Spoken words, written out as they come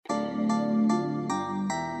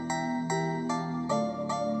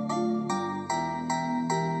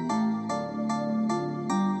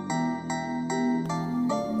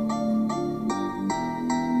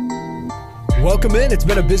Welcome in. It's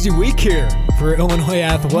been a busy week here for Illinois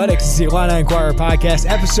Athletics. It's the Illini Inquirer Podcast,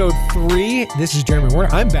 Episode 3. This is Jeremy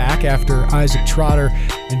Werner. I'm back after Isaac Trotter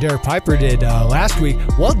and Derek Piper did last week.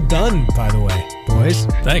 Well done, by the way, boys.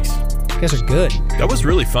 Thanks. You guys are good. That was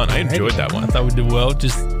really fun. I enjoyed that one. I thought we did well.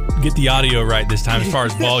 Just get the audio right this time as far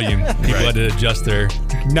as volume. People had to adjust their...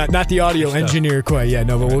 Not the audio engineer quite yet,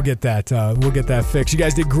 no, but we'll get that fixed. You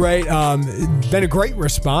guys did great. Been a great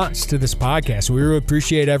response to this podcast. We really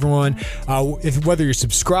appreciate everyone. Whether you're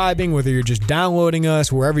subscribing, whether you're just downloading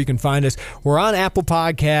us, wherever you can find us. We're on Apple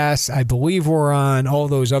Podcasts. I believe we're on all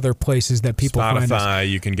those other places that people find us. Spotify,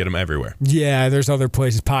 you can get them everywhere. Yeah, there's other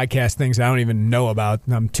places, podcast things I don't even know about.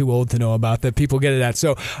 I'm too old to know about that people get it at.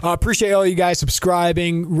 So appreciate all you guys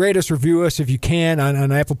subscribing. Rate us, review us if you can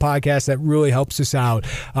on Apple Podcasts. That really helps us out.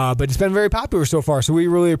 But it's been very popular so far, so we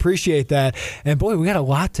really appreciate that. And boy, we got a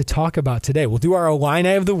lot to talk about today. We'll do our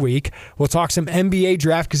Illini of the week. We'll talk some NBA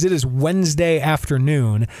draft because it is Wednesday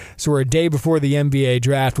afternoon, so we're a day before the NBA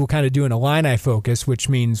draft. We'll kind of do an Illini focus, which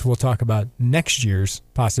means we'll talk about next year's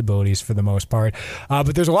possibilities for the most part.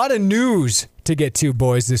 But there's a lot of news to get to,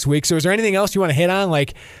 boys, this week. So is there anything else you want to hit on?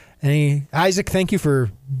 Isaac, thank you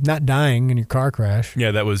for not dying in your car crash.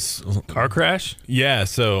 Yeah, that was... Car crash? Yeah,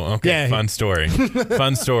 fun story.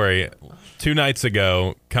 Fun story. 2 nights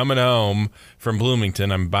ago, coming home from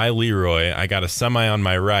Bloomington, I'm by Leroy. I got a semi on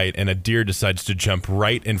my right, and a deer decides to jump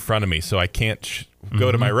right in front of me, so I can't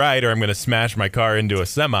go to my right, or I'm going to smash my car into a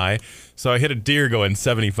semi. So I hit a deer going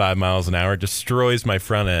 75 miles an hour, destroys my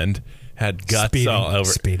front end, had guts all over.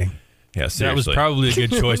 Speeding. Yeah, seriously. That was probably a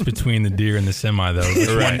good choice between the deer and the semi, though.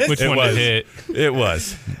 Which one to hit? It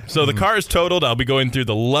was. So the car is totaled. I'll be going through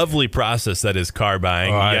the lovely process that is car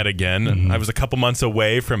buying yet again. I was a couple months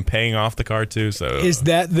away from paying off the car, too. So is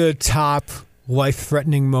that the top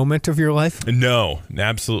life-threatening moment of your life? No,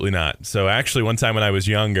 absolutely not. So actually, one time when I was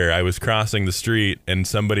younger, I was crossing the street, and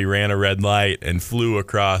somebody ran a red light and flew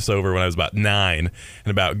across over when I was about 9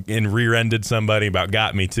 and rear-ended somebody,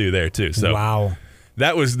 got me, too, there, too. So wow.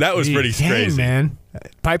 That was pretty crazy, man.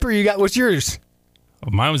 Piper, what's yours?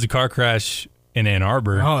 Well, mine was a car crash in Ann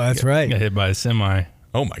Arbor. Oh, that's right. Got hit by a semi.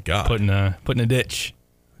 Oh my God! Put in a ditch.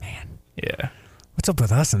 Man, yeah. What's up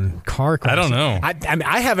with us and car crashes? I don't know. I mean,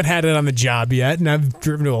 I haven't had it on the job yet, and I've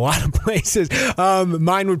driven to a lot of places.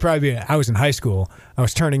 Mine would probably be, I was in high school. I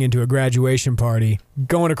was turning into a graduation party.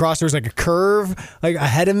 Going across, there was like a curve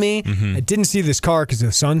ahead of me. Mm-hmm. I didn't see this car because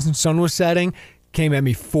the sun was setting. Came at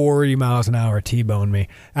me 40 miles an hour, T-boned me.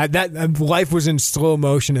 Life was in slow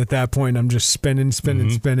motion at that point. I'm just spinning.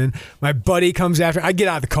 My buddy comes after. I get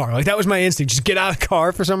out of the car. That was my instinct. Just get out of the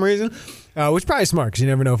car for some reason, which is probably smart because you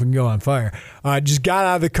never know if it can go on fire. Just got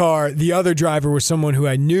out of the car. The other driver was someone who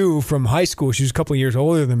I knew from high school. She was a couple of years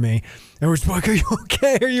older than me. And we're just like, are you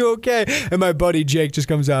okay? Are you okay? And my buddy Jake just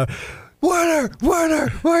comes out, Werner,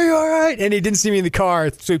 are you all right? And he didn't see me in the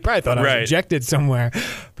car, so he probably thought I was ejected somewhere.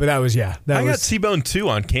 But I got T-boned too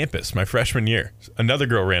on campus my freshman year. Another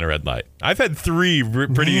girl ran a red light. I've had 3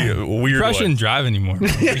 pretty weird ones. Probably shouldn't drive anymore.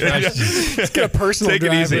 Just get a personal Take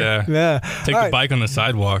driver. it easy. Yeah. Take the bike on the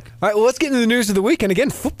sidewalk. All right, well, let's get into the news of the week. And again,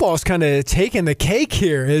 football's kind of taking the cake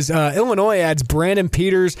here as Illinois adds Brandon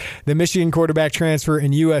Peters, the Michigan quarterback transfer,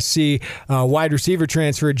 and USC wide receiver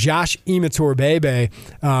transfer, Josh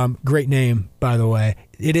Imatorbhebhe. Great name, by the way.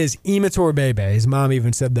 It is Imatorbhebhe. His mom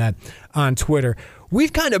even said that on Twitter.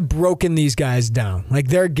 We've kind of broken these guys down, like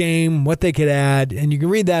their game, what they could add, and you can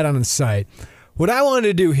read that on the site. What I wanted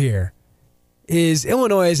to do here is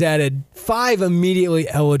Illinois has added 5 immediately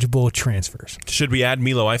eligible transfers. Should we add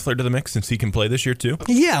Milo Eifler to the mix since he can play this year too?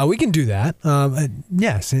 Yeah, we can do that.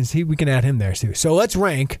 Since we can add him there too. So let's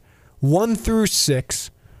rank 1 through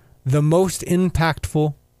 6 the most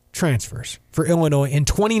impactful transfers for Illinois in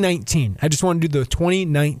 2019. I just want to do the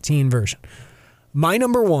 2019 version. My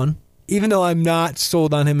number 1, even though I'm not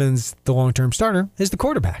sold on him as the long-term starter, is the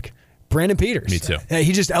quarterback, Brandon Peters. Me too.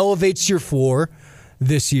 He just elevates your floor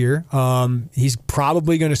this year. He's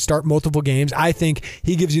probably going to start multiple games. I think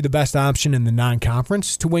he gives you the best option in the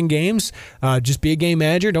non-conference to win games. Just be a game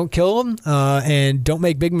manager. Don't kill him, and don't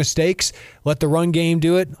make big mistakes. Let the run game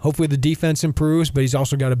do it. Hopefully the defense improves, but he's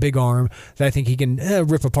also got a big arm that I think he can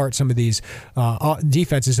rip apart some of these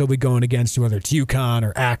defenses he'll be going against, whether it's UConn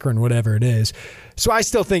or Akron, whatever it is. So I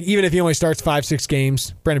still think even if he only starts 5-6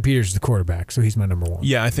 games, Brandon Peters is the quarterback, so he's my number 1.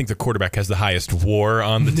 Yeah, I think the quarterback has the highest WAR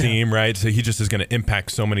on the team, right? So he just is going to impact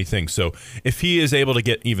impact so many things. So if he is able to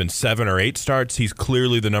get even 7 or 8 starts, he's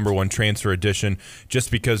clearly the number one transfer addition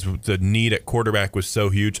just because the need at quarterback was so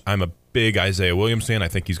huge. I'm a big Isaiah Williams fan. I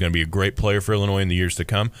think he's going to be a great player for Illinois in the years to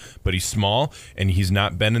come, but he's small and he's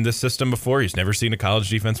not been in this system before. He's never seen a college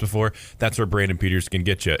defense before. That's where Brandon Peters can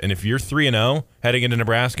get you. And if you're 3-0 heading into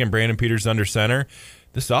Nebraska and Brandon Peters under center,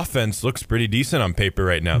 this offense looks pretty decent on paper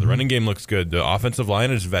right now. The running game looks good. The offensive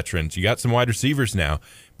line is veterans. You got some wide receivers now.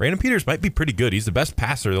 Brandon Peters might be pretty good. He's the best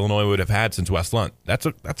passer Illinois would have had since Wes Lunt. That's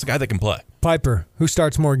a guy that can play. Piper, who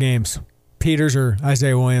starts more games, Peters or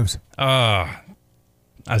Isaiah Williams?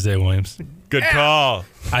 Isaiah Williams. Good call.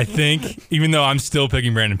 I think, even though I'm still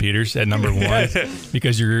picking Brandon Peters at number 1,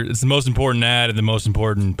 because it's the most important ad at the most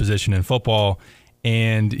important position in football,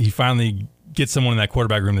 and he finally gets someone in that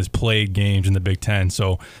quarterback room that's played games in the Big Ten.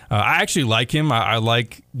 So I actually like him. I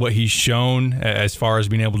like what he's shown as far as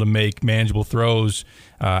being able to make manageable throws.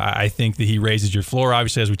 I think that he raises your floor,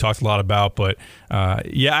 obviously, as we talked a lot about. But,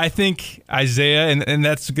 I think Isaiah, and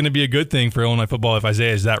that's going to be a good thing for Illinois football if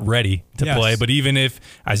Isaiah is that ready to play. But even if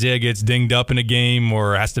Isaiah gets dinged up in a game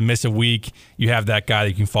or has to miss a week, you have that guy that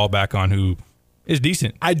you can fall back on who is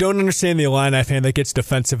decent. I don't understand the Illini fan that gets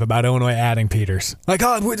defensive about Illinois adding Peters. Like,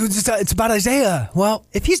 it's about Isaiah. Well,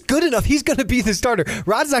 if he's good enough, he's going to be the starter.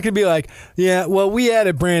 Rod's not going to be like, yeah, well, we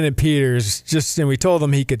added Brandon Peters and we told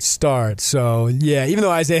him he could start. So, yeah, even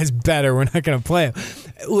though Isaiah's better, we're not going to play him.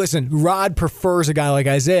 Listen, Rod prefers a guy like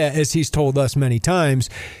Isaiah, as he's told us many times.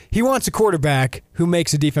 He wants a quarterback who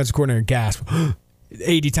makes a defensive coordinator gasp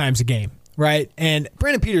 80 times a game, right? And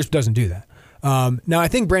Brandon Peters doesn't do that. Now, I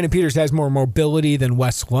think Brandon Peters has more mobility than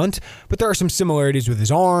Wes Lunt, but there are some similarities with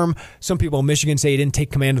his arm. Some people in Michigan say he didn't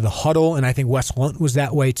take command of the huddle, and I think Wes Lunt was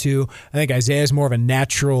that way too. I think Isaiah is more of a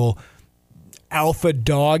natural alpha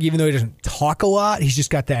dog, even though he doesn't talk a lot. He's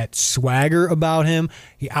just got that swagger about him.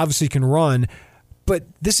 He obviously can run, but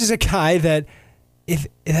this is a guy that if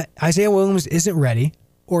Isaiah Williams isn't ready,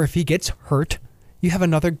 or if he gets hurt, you have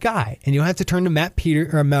another guy, and you'll have to turn to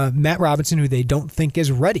Matt Robinson, who they don't think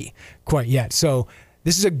is ready quite yet. So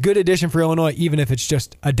this is a good addition for Illinois, even if it's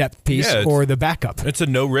just a depth piece or the backup. It's a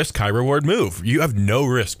no-risk, high-reward move. You have no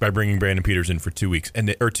risk by bringing Brandon Peters in for 2 weeks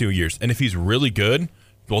or 2 years. And if he's really good,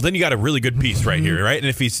 well, then you got a really good piece right here, right? And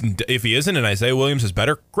if he isn't and Isaiah Williams is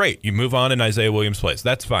better, great. You move on and Isaiah Williams plays.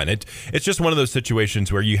 That's fine. It's just one of those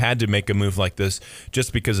situations where you had to make a move like this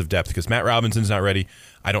just because of depth, because Matt Robinson's not ready.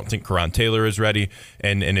 I don't think Karan Taylor is ready.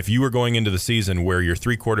 And if you were going into the season where your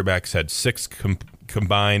 3 quarterbacks had 6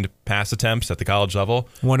 combined pass attempts at the college level.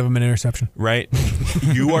 One of them an interception. Right.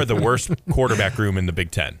 You are the worst quarterback room in the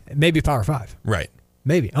Big Ten. Maybe Power 5. Right.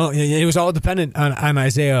 Maybe. Oh, it was all dependent on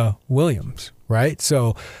Isaiah Williams, right?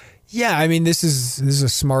 So, yeah, I mean, this is a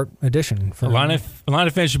smart addition. A lot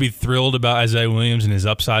of fans should be thrilled about Isaiah Williams and his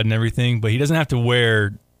upside and everything, but he doesn't have to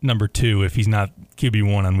wear number 2 if he's not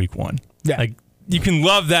QB1 on week 1. Yeah. Like, you can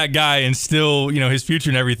love that guy and still, his future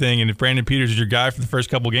and everything. And if Brandon Peters is your guy for the first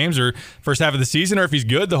couple games or first half of the season, or if he's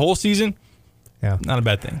good the whole season, not a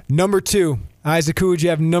bad thing. Number 2. Isaac, who would you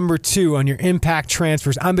have number 2 on your impact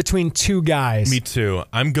transfers? I'm between 2 guys. Me too.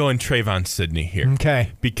 I'm going Trayvon Sidney here.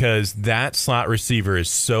 Okay. Because that slot receiver is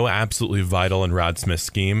so absolutely vital in Rod Smith's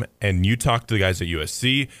scheme. And you talk to the guys at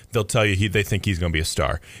USC, they'll tell you they think he's going to be a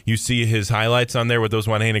star. You see his highlights on there with those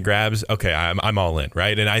one-handed grabs. Okay, I'm all in,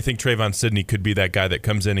 right? And I think Trayvon Sidney could be that guy that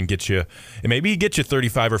comes in and gets you, and maybe he gets you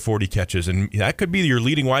 35 or 40 catches. And that could be your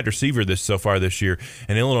leading wide receiver so far this year.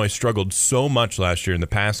 And Illinois struggled so much last year in the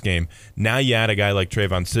pass game. Now you add a guy like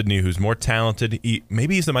Trayvon Sidney who's more talented.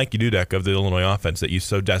 Maybe he's the Mikey Dudek of the Illinois offense that you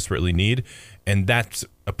so desperately need, and that's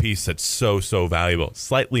a piece that's so valuable,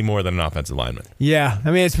 slightly more than an offensive lineman. Yeah,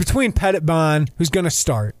 I mean, it's between Petitbon, who's going to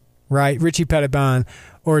start, right? Richie Petitbon,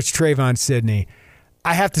 or it's Trayvon Sidney.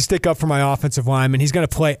 I have to stick up for my offensive lineman. He's going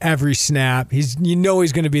to play every snap. He's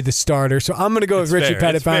going to be the starter. So I'm going to go with Richie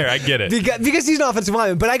Petitbon. It's fair. I get it. Because he's an offensive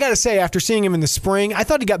lineman. But I got to say, after seeing him in the spring, I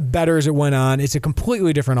thought he got better as it went on. It's a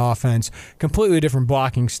completely different offense, completely different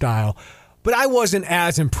blocking style. But I wasn't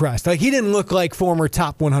as impressed. Like, he didn't look like former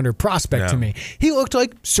top 100 prospect to me. He looked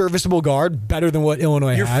like serviceable guard, better than what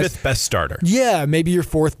Illinois your has. Your 5th best starter. Yeah, maybe your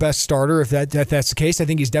 4th best starter if that's the case. I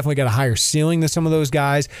think he's definitely got a higher ceiling than some of those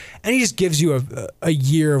guys. And he just gives you a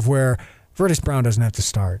year of where Vertus Brown doesn't have to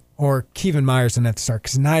start or Kevin Myers doesn't have to start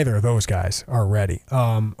because neither of those guys are ready.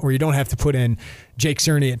 Or you don't have to put in Jake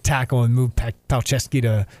Cerny at tackle and move Palczewski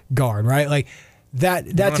to guard, right? Like, that's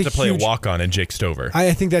you don't have to play huge, a walk-on and Jake Stover.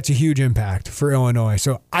 I think that's a huge impact for Illinois.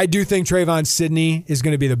 So I do think Trayvon Sidney is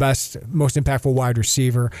going to be the best, most impactful wide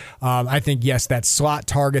receiver. I think, yes, that slot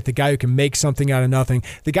target, the guy who can make something out of nothing,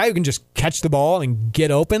 the guy who can just catch the ball and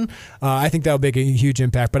get open, I think that'll make a huge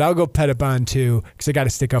impact. But I'll go Petitbon 2 because I got to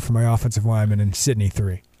stick up for my offensive lineman, and Sidney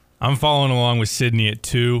 3. I'm following along with Sidney at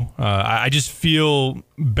 2. I just feel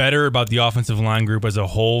better about the offensive line group as a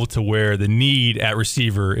whole, to where the need at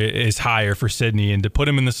receiver is higher for Sidney, and to put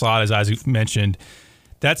him in the slot, as Isaac mentioned,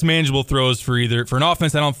 that's manageable throws for an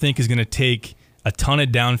offense I don't think is going to take a ton of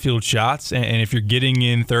downfield shots. And if you're getting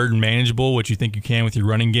in third and manageable, which you think you can with your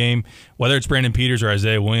running game, whether it's Brandon Peters or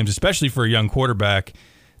Isaiah Williams, especially for a young quarterback,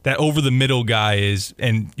 that over-the-middle guy is,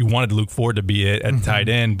 and you wanted Luke Ford to be it at the tight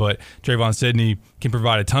end, but Trayvon Sidney can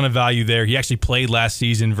provide a ton of value there. He actually played last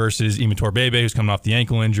season versus Immature Bebe, who's coming off the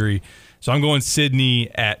ankle injury. So I'm going Sidney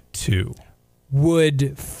at 2.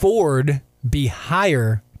 Would Ford be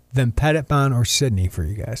higher than Petitbon or Sidney for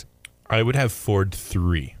you guys? I would have Ford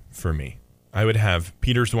 3 for me. I would have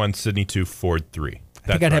Peters 1, Sidney 2, Ford 3. I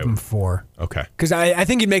think I'd have him 4. Okay. Because I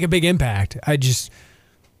think he'd make a big impact.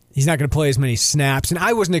 He's not going to play as many snaps, and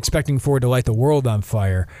I wasn't expecting Ford to light the world on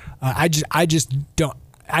fire. I just don't.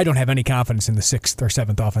 I don't have any confidence in the 6th or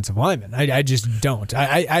 7th offensive lineman. I just don't.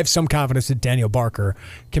 I have some confidence that Daniel Barker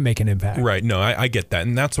can make an impact. Right. No, I get that,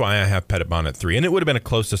 and that's why I have Petitbon at 3. And it would have been a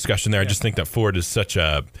close discussion there. I just think that Ford is such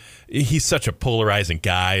a polarizing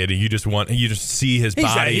guy, and you just see his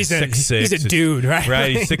body. He's 6'6". He's a dude, right?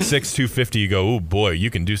 Right. He's 6'6", 250. You go, oh boy, you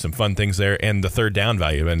can do some fun things there, and the third down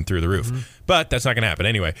value went through the roof. But that's not going to happen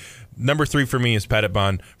anyway. Number 3 for me is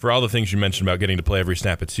Petitbon. For all the things you mentioned about getting to play every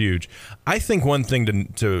snap, it's huge. I think one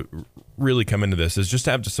thing to really come into this is just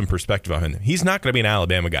to have some perspective on him. He's not going to be an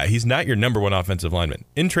Alabama guy. He's not your number 1 offensive lineman.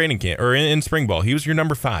 In training camp or in spring ball, he was your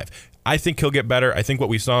number 5. I think he'll get better. I think what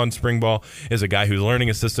we saw in spring ball is a guy who's learning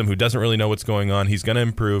a system, who doesn't really know what's going on. He's going to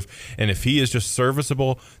improve, and if he is just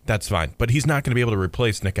serviceable, that's fine. But he's not going to be able to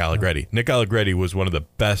replace Nick Allegretti. Nick Allegretti was one of the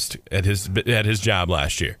best at his job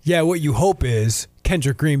last year. Yeah, what you hope is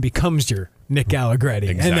Kendrick Green becomes your Nick Allegretti,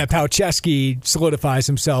 and that Palczewski solidifies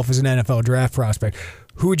himself as an NFL draft prospect.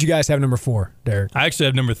 Who would you guys have number 4, Derek? I actually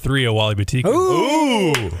have number 3, Wally Batiku.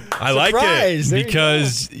 Ooh, I like it.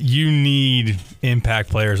 Because you need impact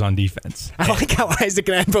players on defense. I like how Isaac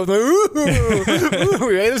and I both ooh,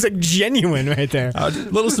 it was like genuine right there. A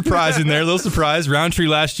little surprise in there, Roundtree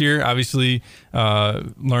last year, obviously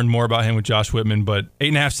learned more about him with Josh Whitman, but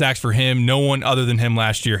 8.5 sacks for him. No one other than him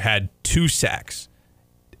last year had 2 sacks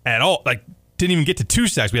at all. Didn't even get to 2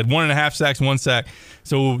 sacks. We had 1.5 sacks, 1 sack.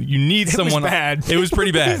 So you need someone. It was bad. It was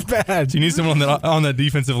pretty bad. It was bad. So you need someone on the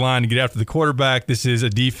defensive line to get after the quarterback. This is a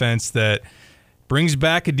defense that brings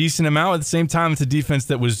back a decent amount. At the same time, it's a defense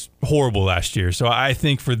that was horrible last year. So I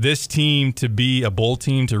think for this team to be a bowl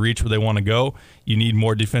team, to reach where they want to go, you need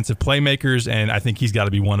more defensive playmakers, and I think he's got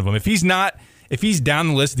to be one of them. If he's down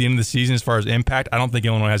the list at the end of the season as far as impact, I don't think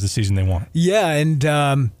Illinois has the season they want. Yeah, and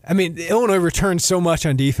Illinois returns so much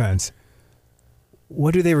on defense.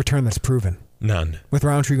 What do they return that's proven? None. With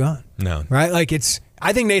Roundtree gone. None. Right?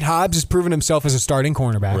 I think Nate Hobbs has proven himself as a starting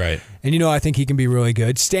cornerback. Right. And I think he can be really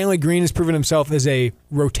good. Stanley Green has proven himself as a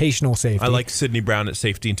rotational safety. I like Sidney Brown at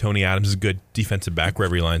safety, and Tony Adams is a good defensive back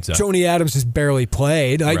wherever he lines up. Tony Adams has barely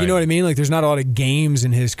played. Right. You know what I mean? There's not a lot of games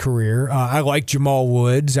in his career. I like Jamal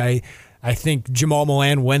Woods. I think Jamal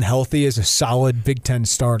Milan, when healthy, is a solid Big Ten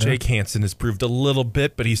starter. Jake Hansen has proved a little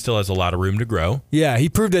bit, but he still has a lot of room to grow. Yeah, he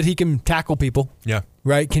proved that he can tackle people. Yeah.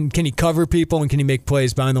 Right? Can he cover people, and can he make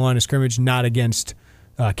plays behind the line of scrimmage? Not against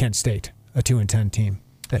Kent State, a 2-10 team.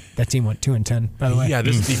 That team went 2-10, by the way. Yeah,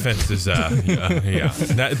 this defense is. That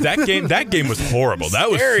game was horrible. That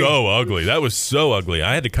was so ugly. That was so ugly.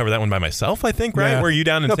 I had to cover that one by myself, I think. Right? Yeah. Were you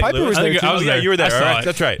down in St. Piper Louis? was there, too. I was there. You were there. I saw All right. it.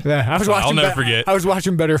 That's right. Yeah, I'll never forget. I was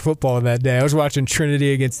watching better football that day. I was watching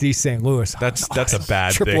Trinity against East St. Louis. That's a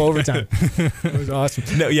bad triple thing. overtime. It was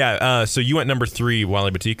awesome. No, yeah. So you went number 3,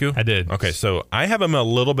 Wally Batiku? I did. Okay, so I have him a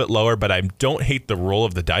little bit lower, but I don't hate the roll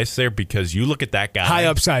of the dice there, because you look at that guy. High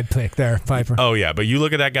upside pick there, Piper. Oh yeah, but you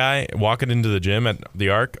look at that guy walking into the gym at the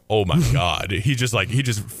Arc. Oh my God, he just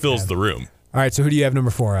fills the room. All right, so who do you have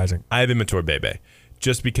number 4, Isaac? I have Immature Bebe,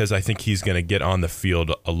 just because I think he's going to get on the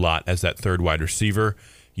field a lot as that third wide receiver.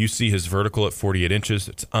 You see his vertical at 48 inches.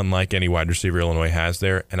 It's unlike any wide receiver Illinois has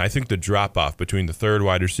there. And I think the drop-off between the third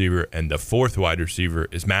wide receiver and the fourth wide receiver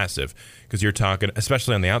is massive, because you're talking,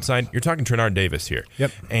 especially on the outside, you're talking Trenard Davis here.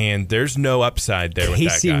 Yep. And there's no upside there with that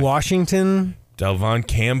Casey guy. Washington. Delvon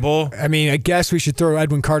Campbell. I mean, I guess we should throw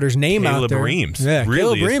Edwin Carter's name out there. Caleb Reams. Yeah,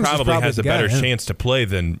 really Caleb Reams probably has a better guy, chance to play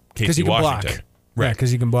than Casey he can Washington. block. Right.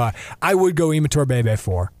 Because he can block. I would go Immature Bebe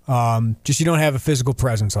 4. Just you don't have a physical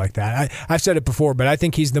presence like that. I've said it before, but I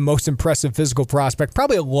think he's the most impressive physical prospect,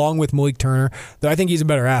 probably along with Malik Turner, though I think he's a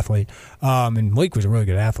better athlete. And Malik was a really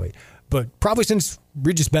good athlete. But probably since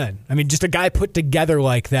Regis Ben. I mean, just a guy put together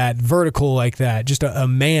like that, vertical like that, just a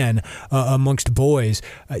man amongst boys.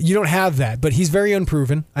 You don't have that, but he's very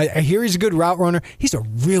unproven. I hear he's a good route runner. He's a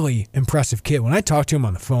really impressive kid. When I talk to him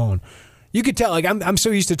on the phone, you could tell, like, I'm so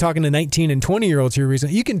used to talking to 19 and 20-year-olds here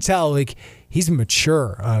recently. You can tell, like, he's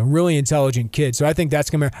mature, really intelligent kid. So I think he's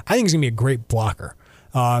going to be a great blocker.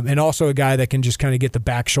 And also a guy that can just kind of get the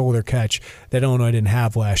back shoulder catch that Illinois didn't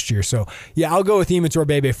have last year. So, yeah, I'll go with Immature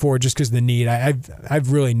Bebe 4 just because of the need.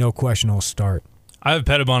 I've really no question he'll start. I have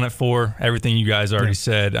Pettibon at 4. Everything you guys already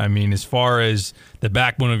said. I mean, as far as the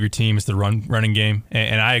backbone of your team is the running game,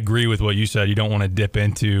 and I agree with what you said. You don't want to dip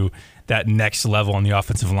into that next level on the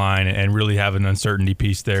offensive line and really have an uncertainty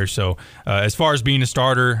piece there. So as far as being a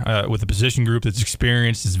starter with a position group that's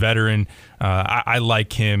experienced, is veteran, I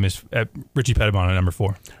like him as Richie Pettibon at number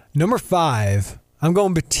 4. Number 5, I'm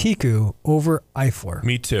going Batiku over Eifler.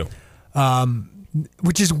 Me too.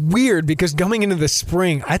 Which is weird because coming into the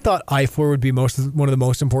spring, I thought Eifler would be one of the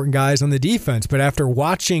most important guys on the defense. But after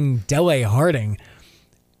watching Dele Harding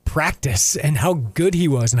practice and how good he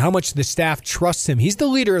was and how much the staff trusts him, he's the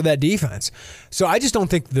leader of that defense. So I just don't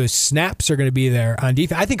think the snaps are going to be there on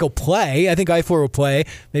defense. I think he'll play. I think Eifler will play.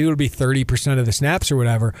 Maybe it'll be 30% of the snaps or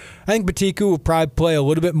whatever. I think Batiku will probably play a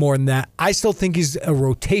little bit more than that. I still think he's a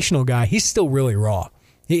rotational guy. He's still really raw.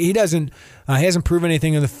 He hasn't proven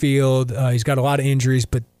anything in the field. He's got a lot of injuries,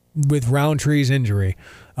 but with Roundtree's injury,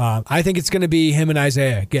 I think it's going to be him and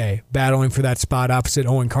Isaiah Gay battling for that spot opposite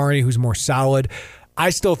Owen Carney, who's more solid.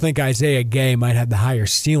 I still think Isaiah Gay might have the higher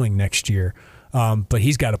ceiling next year, but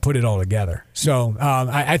he's got to put it all together. So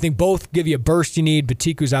I think both give you a burst you need.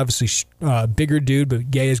 Batiku's obviously a bigger dude, but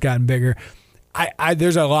Gay has gotten bigger.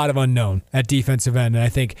 There's a lot of unknown at defensive end, and I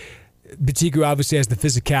think Batiku obviously has the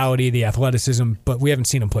physicality, the athleticism, but we haven't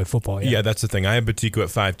seen him play football yet. Yeah, that's the thing. I have Batiku at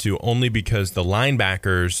 5'2", only because the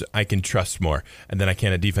linebackers I can trust more, and then I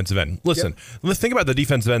can at defensive end. Listen, Let's think about the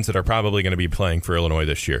defensive ends that are probably going to be playing for Illinois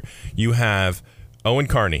this year. You have Owen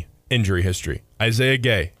Carney, injury history. Isaiah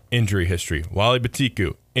Gay, injury history. Wally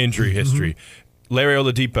Batiku, injury history. Larry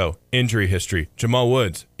Oladipo, injury history. Jamal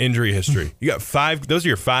Woods, injury history. You got 5. Those are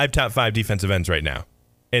your 5 top 5 defensive ends right now.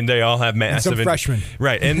 And they all have massive... And some freshmen.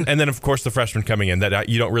 Right. And then, of course, the freshmen coming in that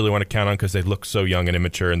you don't really want to count on because they look so young and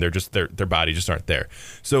immature and they're just their body just aren't there.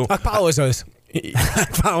 So Apollos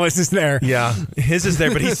is there. Yeah, his is there,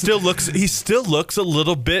 but he still looks a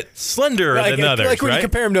little bit slenderer than others. Like when you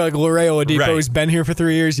compare him to like Larry Oladipo, who's been here for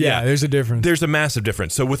 3 years. Yeah, there's a difference. There's a massive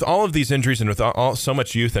difference. So with all of these injuries and with so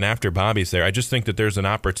much youth and after Bobby's there, I just think that there's an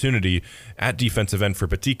opportunity at defensive end for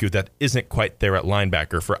Batiku that isn't quite there at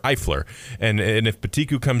linebacker for Eifler. And if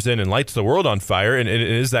Batiku comes in and lights the world on fire and it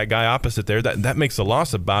is that guy opposite there, that makes the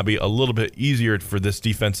loss of Bobby a little bit easier for this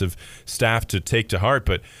defensive staff to take to heart.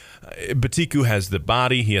 But Batiku has the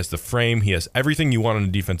body, he has the frame, he has everything you want on a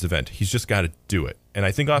defensive end. He's just got to do it. And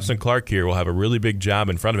I think Austin Clark here will have a really big job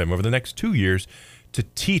in front of him over the next 2 years to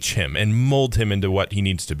teach him and mold him into what he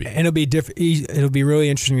needs to be. And it'll be really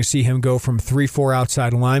interesting to see him go from 3-4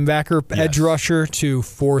 outside linebacker, edge rusher, to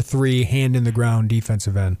 4-3 hand in the ground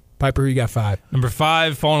defensive end. Piper, who you got 5? Number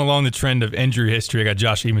 5, following along the trend of injury history, I got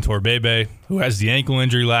Josh Immature Bebe, who has the ankle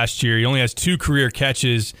injury last year. He only has 2 career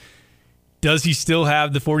catches. Does he still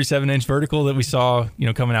have the 47-inch vertical that we saw,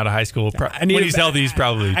 coming out of high school? When he's healthy, he's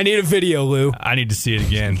probably... I need a video, Lou. I need to see it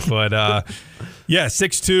again. But,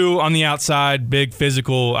 6'2", on the outside, big,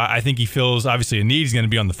 physical. I think he feels, obviously, a need. He's going to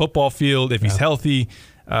be on the football field if he's healthy.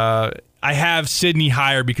 I have Sidney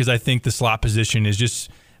higher because I think the slot position is just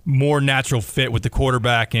more natural fit with the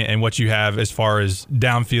quarterback and what you have as far as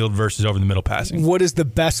downfield versus over the middle passing. What is the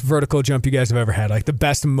best vertical jump you guys have ever had? Like the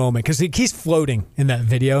best moment? Because he's floating in that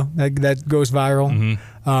video that goes viral.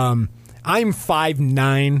 I'm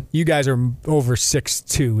 5'9". You guys are over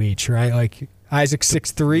 6'2" each, right? Like Isaac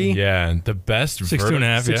 6'3". Yeah, the best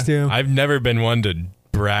 6'2.5". 6'2". I've never been one to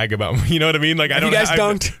brag about, you know what I mean? Like, have you guys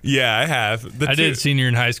dunked? Yeah, I have. I did senior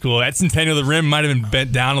in high school. At Centennial, the rim might have been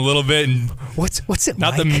bent down a little bit. And what's it?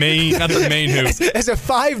 Not like? the main hoop. As a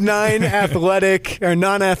 5'9" athletic or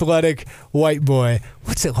non-athletic white boy,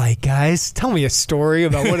 What's it like, guys? Tell me a story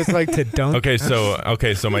about what it's like to dunk. Okay,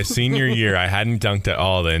 so my senior year, I hadn't dunked at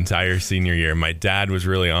all the entire senior year. My dad was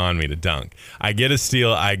really on me to dunk. I get a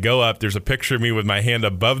steal. I go up. There's a picture of me with my hand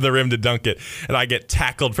above the rim to dunk it, and I get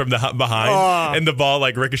tackled from the behind, and the ball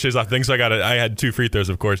like ricochets off things. So I had 2 free throws,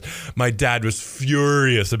 of course. My dad was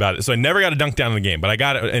furious about it. So I never got a dunk down in the game, but I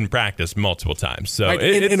got it in practice multiple times. So like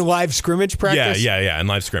in live scrimmage practice? Yeah, in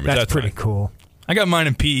live scrimmage. That's pretty cool. I got mine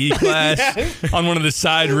in PE class on one of the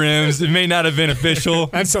side rims. It may not have been official.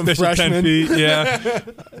 That's some official freshman. 10 feet. Yeah.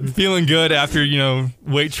 Feeling good after,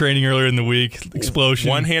 weight training earlier in the week. Explosion.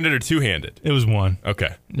 One-handed or two-handed? It was one.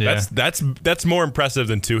 Okay. Yeah. That's more impressive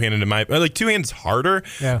than two-handed in my like two-handed's harder,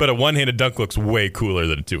 but a one-handed dunk looks way cooler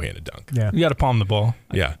than a two-handed dunk. Yeah. You got to palm the ball.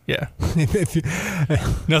 Yeah. Yeah.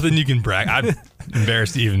 Nothing you can brag. I'm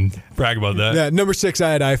embarrassed to even brag about that. Yeah, number 6, I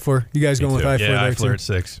had Eifler. You guys going with Eifler Yeah, there, Eifler too? at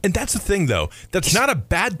 6. And that's the thing, though. That's not a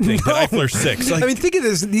bad thing that Eifler's 6. Like, I mean, think of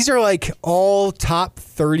this. These are like all top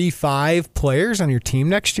 35 players on your team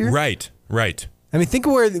next year. Right. I mean, think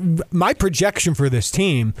of where my projection for this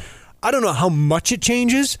team, I don't know how much it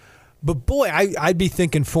changes, but boy, I'd be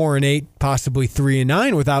thinking 4-8, possibly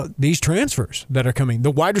 3-9 without these transfers that are coming. The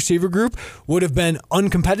wide receiver group would have been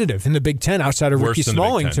uncompetitive in the Big Ten outside of Ricky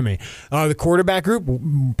Smalling to me. The quarterback group,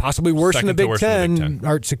 possibly worse in the Big Ten.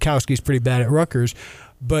 Art Sikowski's pretty bad at Rutgers.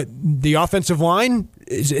 But the offensive line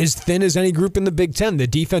is as thin as any group in the Big Ten. The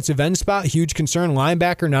defensive end spot, huge concern.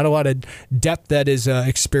 Linebacker, not a lot of depth that is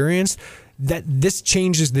experienced. That this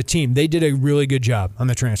changes the team. They did a really good job on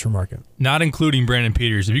the transfer market. Not including Brandon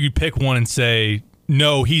Peters. If you could pick one and say,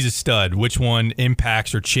 no, he's a stud, which one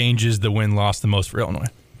impacts or changes the win-loss the most for Illinois?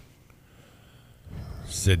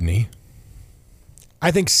 Sidney. I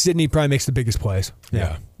think Sidney probably makes the biggest plays.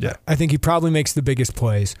 Yeah. I think he probably makes the biggest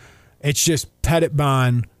plays. It's just Pettit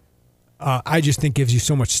Bond, I just think gives you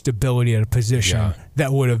so much stability at a position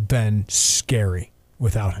that would have been scary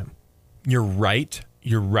without him. You're right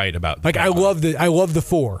about that. Like I love the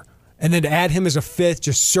 4. And then to add him as a 5th,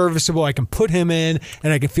 just serviceable. I can put him in,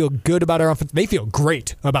 and I can feel good about our offense. They feel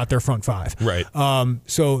great about their front 5. Right.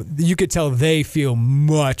 So you could tell they feel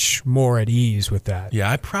much more at ease with that. Yeah,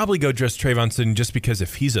 I'd probably go dress Trayvon Sidney just because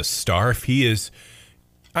if he's a star, if he is...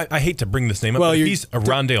 I hate to bring this name up, but if he's a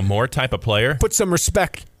Rondale Moore type of player... Put some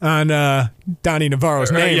respect on Donnie Navarro's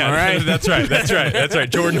name, all right? That's right.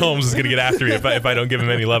 Jordan Holmes is going to get after me if I don't give him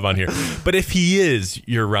any love on here. But if he is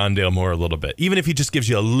your Rondale Moore a little bit, even if he just gives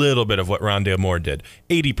you a little bit of what Rondale Moore did,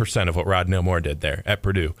 80% of what Rondale Moore did there at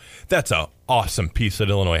Purdue, that's a awesome piece that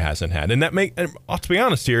Illinois hasn't had. And to be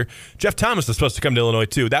honest here, Jeff Thomas is supposed to come to Illinois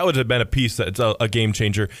too. That would have been a piece that's a game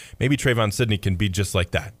changer. Maybe Trayvon Sidney can be just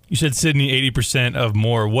like that. You said Sidney 80% of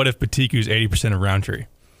Moore. What if Patiku's 80% of Roundtree?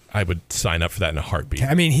 I would sign up for that in a heartbeat.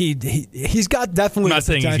 I mean, he's got definitely. I'm not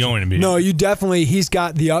saying he's going to be. No, he's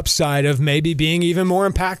got the upside of maybe being even more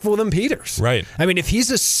impactful than Peters. Right. I mean, if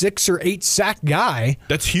he's a 6 or 8 sack guy,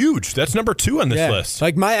 that's huge. That's number 2 on this list.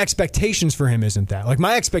 Like my expectations for him isn't that. Like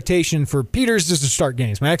my expectation for Peters is to start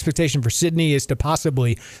games. My expectation for Sidney is to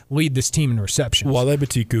possibly lead this team in receptions. Wale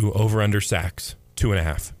Patiku over under sacks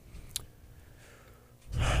 2.5.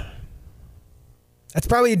 That's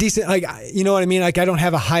probably a decent, like, you know what I mean? Like, I don't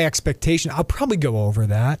have a high expectation. I'll probably go over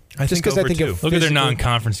that. Just because I think look at their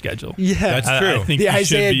non-conference schedule. Yeah, that's true. I think the he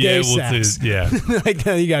Isaiah should be Day able sacks. to. Yeah, like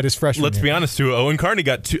he got his freshman. Let's be honest too. Owen Carney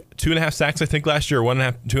got 2.5 sacks, I think, last year.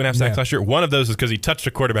 2.5 sacks last year. One of those is because he touched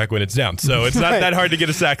a quarterback when it's down. So it's not that hard to get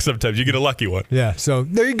a sack. Sometimes you get a lucky one. Yeah. So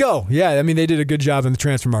there you go. Yeah. I mean, they did a good job in the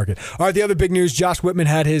transfer market. All right. The other big news: Josh Whitman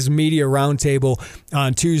had his media roundtable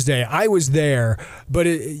on Tuesday. I was there, but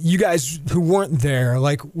you guys who weren't there,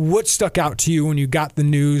 like, what stuck out to you when you got the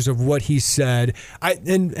news of what he said?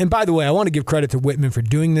 And by the way, I want to give credit to Whitman for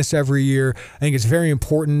doing this every year. I think it's very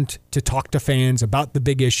important to talk to fans about the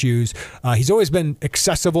big issues. He's always been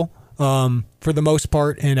accessible for the most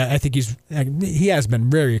part, and I think he has been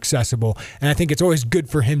very accessible, and I think it's always good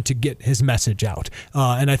for him to get his message out,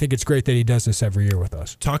 and I think it's great that he does this every year with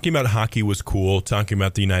us. Talking about hockey was cool. Talking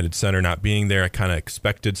about the United Center not being there, I kind of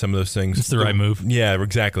expected some of those things. It's the right move. Yeah,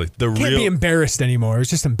 exactly. Can't be embarrassed anymore. It's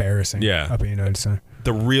just embarrassing. Yeah. Up at United Center.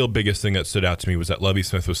 The real biggest thing that stood out to me was that Lovie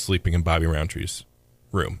Smith was sleeping in Bobby Roundtree's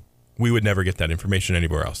room. We would never get that information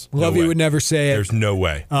anywhere else. Lovie would never say it. There's no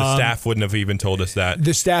way. The staff wouldn't have even told us that.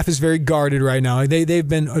 The staff is very guarded right now. They've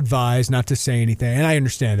been advised not to say anything, and I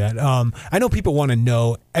understand that. I know people want to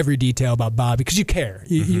know every detail about Bobby because you care.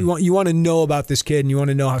 You want to know about this kid, and you want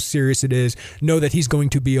to know how serious it is, know that he's going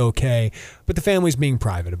to be okay. But the family's being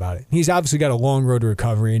private about it. He's obviously got a long road to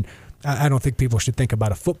recovery, and I don't think people should think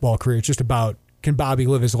about a football career. It's just about, can Bobby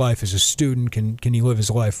live his life as a student? Can he live his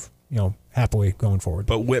life happily going forward.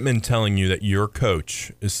 But Whitman telling you that your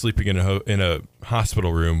coach is sleeping in a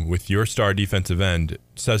hospital room with your star defensive end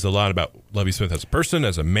says a lot about Lovie Smith as a person,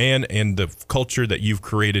 as a man, and the culture that you've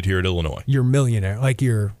created here at Illinois. You're a millionaire, like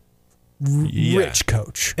you're rich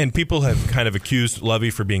coach. And people have kind of accused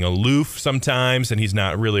Lovie for being aloof sometimes, and he's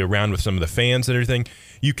not really around with some of the fans and everything.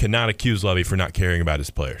 You cannot accuse Lovie for not caring about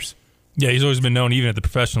his players. Yeah, he's always been known, even at the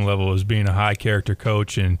professional level, as being a high character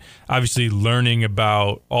coach, and obviously learning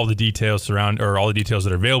about all the details that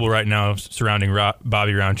are available right now surrounding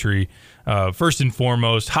Bobby Roundtree. First and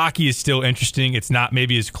foremost, hockey is still interesting. It's not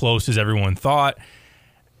maybe as close as everyone thought.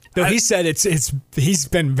 Though he said he's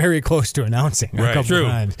been very close to announcing a couple of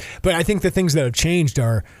times. But I think the things that have changed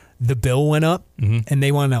are the bill went up, and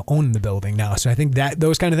they want to own the building now. So I think that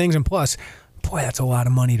those kind of things, and plus, boy, that's a lot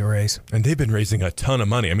of money to raise. And they've been raising a ton of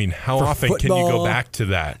money. I mean, how often can you go back to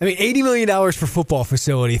that? I mean, $80 million for football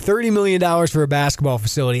facility, $30 million for a basketball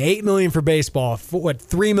facility, $8 million for baseball,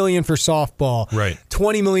 $3 million for softball, right?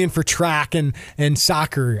 $20 million for track and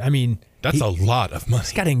soccer. I mean, that's a lot of money.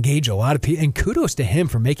 He's got to engage a lot of people, and kudos to him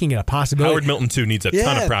for making it a possibility. Howard Milton, too, needs a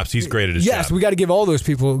ton of props. He's great at his job. Yes, we got to give all those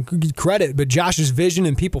people credit, but Josh's vision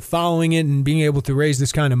and people following it and being able to raise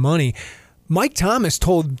this kind of money. Mike Thomas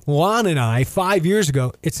told Lon and I 5 years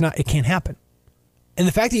ago, it can't happen. And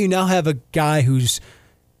the fact that you now have a guy who's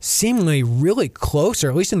seemingly really close, or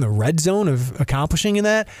at least in the red zone of accomplishing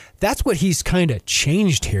that's what he's kind of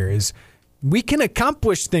changed here is we can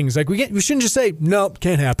accomplish things. Like we shouldn't just say, nope,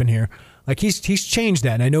 can't happen here. Like he's changed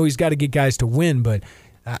that. And I know he's got to get guys to win, but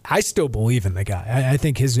I still believe in the guy. I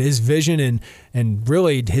think his vision and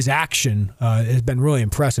really his action has been really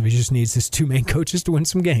impressive. He just needs his two main coaches to win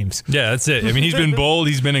some games. Yeah, that's it. I mean, he's been bold.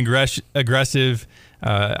 He's been aggressive.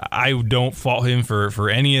 I don't fault him for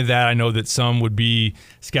any of that. I know that some would be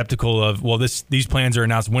skeptical of, well, these plans are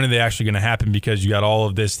announced. When are they actually going to happen? Because you got all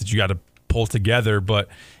of this that you got to pull together. But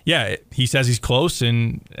yeah, he says he's close,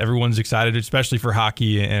 and everyone's excited, especially for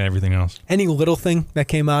hockey and everything else. Any little thing that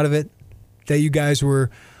came out of it that you guys were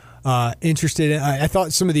interested in? I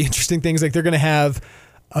thought some of the interesting things, like they're going to have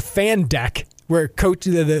a fan deck where Coach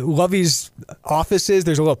the Lovie's office is.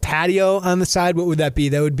 There's a little patio on the side. What would that be?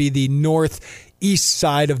 That would be the northeast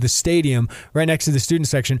side of the stadium, right next to the student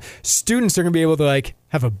section. Students are going to be able to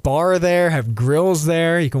have a bar there, have grills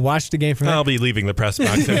there. You can watch the game from there. I'll be leaving the press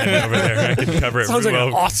box and heading over there. I can cover it. Sounds like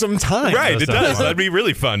an awesome time. Right, it does. That'd be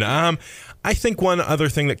really fun. I think one other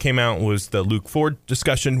thing that came out was the Luke Ford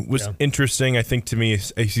discussion was interesting. I think to me,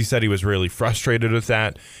 he said he was really frustrated with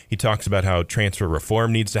that. He talks about how transfer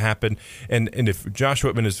reform needs to happen. And if Josh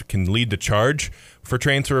Whitman can lead the charge for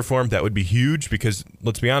transfer reform, that would be huge because,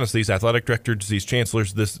 let's be honest, these athletic directors, these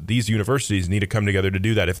chancellors, these universities need to come together to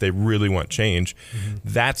do that if they really want change. Mm-hmm.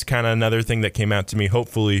 That's kind of another thing that came out to me.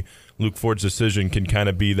 Hopefully, Luke Ford's decision can kind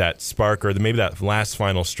of be that spark or maybe that last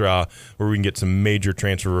final straw where we can get some major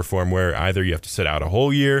transfer reform where either you have to sit out a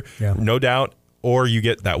whole year, no doubt, or you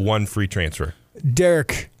get that one free transfer.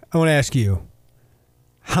 Derek, I want to ask you,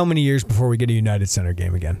 how many years before we get a United Center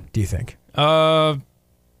game again, do you think? Probably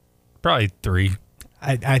 3.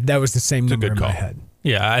 That was the same number in my head.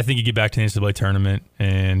 Yeah, I think you get back to the NCAA tournament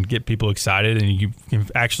and get people excited, and you can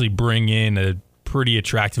actually bring in a pretty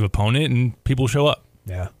attractive opponent, and people show up.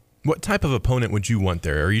 Yeah. What type of opponent would you want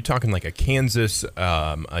there? Are you talking like a Kansas,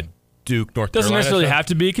 a Duke, North Carolina? Doesn't necessarily have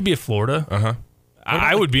to be. It could be a Florida. Uh-huh.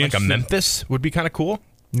 I would be like interested. A Memphis would be kind of cool.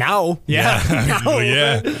 Now, yeah,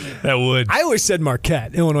 that would. I always said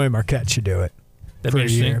Marquette. Illinois Marquette should do it. That'd be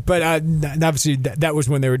interesting. But obviously, that was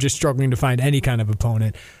when they were just struggling to find any kind of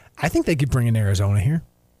opponent. I think they could bring in Arizona here.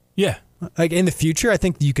 Yeah. Like in the future, I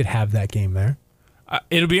think you could have that game there.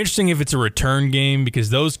 It'll be interesting if it's a return game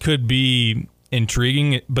because those could be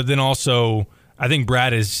intriguing. But then also, I think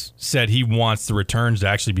Brad has said he wants the returns to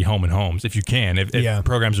actually be home and homes if you can. If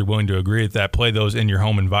programs are willing to agree with that, play those in your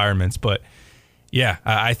home environments. But yeah,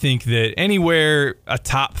 I think that anywhere a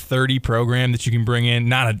top 30 program that you can bring in,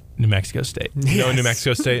 not a New Mexico State. Yes. No New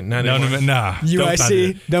Mexico State? Nah.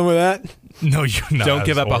 UIC, done with that? No, you're not. Don't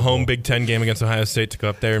give up a home Big Ten game against Ohio State to go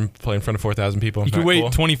up there and play in front of 4,000 people. You could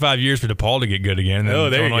wait 25 years for DePaul to get good again.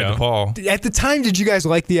 And there you go. DePaul. At the time, did you guys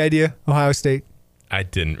like the idea, Ohio State? I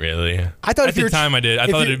didn't really. I thought at the time I did. I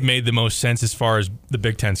thought it made the most sense as far as the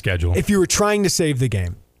Big Ten schedule. If you were trying to save the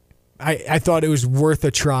game, I thought it was worth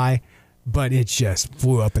a try, but it just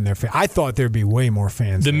flew up in their face. I thought there'd be way more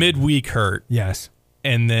fans. The midweek hurt. Yes.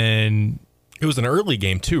 And then it was an early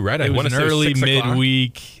game too, right? It was an early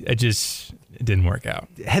midweek. It didn't work out.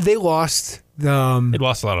 Had they lost? They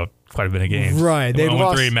lost quite a bit of games. Right. They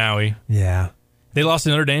lost 3 Maui. Yeah. They lost to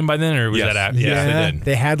Notre Dame by then, or was that after? Yeah, they did.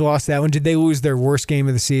 They had lost that one. Did they lose their worst game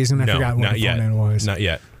of the season? I forgot what the opponent was. Not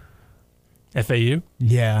yet. FAU?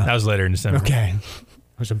 Yeah. That was later in December. Okay.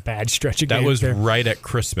 It was a bad stretch of games. That was there. right at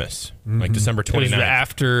Christmas, like December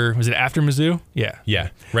 29th. Was it after Mizzou? Yeah. Yeah,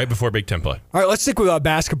 right before Big Ten play. All right, let's stick with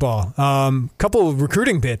basketball. Couple of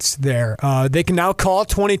recruiting bits there. They can now call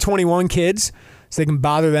 2021 kids, so they can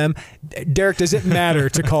bother them. Derek, does it matter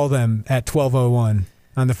to call them at 12:01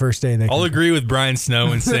 on the first day? I'll agree with Brian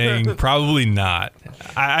Snow in saying probably not.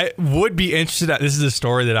 I would be interested. This is a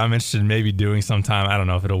story that I'm interested in maybe doing sometime. I don't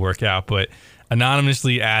know if it'll work out, but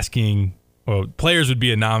anonymously asking, well, players would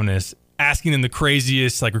be anonymous, asking them the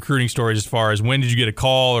craziest like recruiting stories as far as when did you get a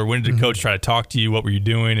call or when did the coach try to talk to you, what were you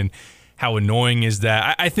doing, and how annoying is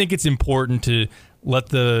that? I think it's important to let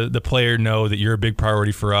the player know that you're a big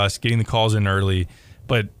priority for us, getting the calls in early,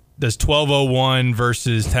 but does 12:01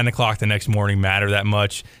 versus 10 o'clock the next morning matter that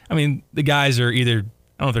much? I mean, the guys are either, I don't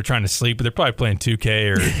know if they're trying to sleep, but they're probably playing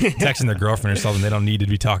 2K or texting their girlfriend or something. They don't need to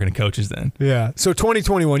be talking to coaches then. Yeah. So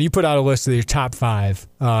 2021, you put out a list of your top 5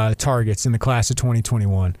 targets in the class of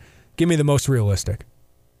 2021. Give me the most realistic.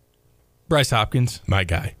 Bryce Hopkins. My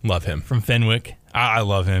guy. Love him. From Fenwick. I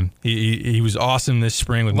love him. He was awesome this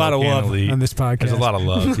spring with a lot of love on this podcast. There's a lot of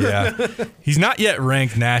love, yeah. He's not yet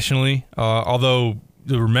ranked nationally, although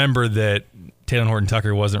remember that Taylor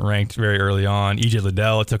Horton-Tucker wasn't ranked very early on. EJ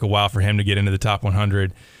Liddell, it took a while for him to get into the top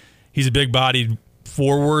 100. He's a big-bodied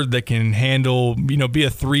forward that can handle, be a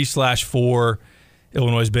 3/4.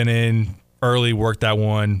 Illinois has been in early, worked that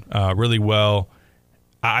one really well.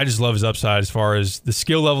 I just love his upside as far as the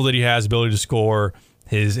skill level that he has, ability to score,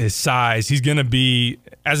 his size. He's going to be,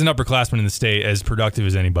 as an upperclassman in the state, as productive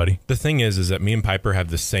as anybody. The thing is that me and Piper have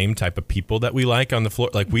the same type of people that we like on the floor.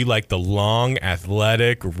 Like, we like the long,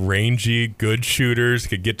 athletic, rangy, good shooters,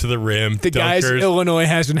 could get to the rim, the dunkers. guys Illinois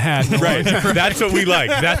hasn't had. Right. That's what we like.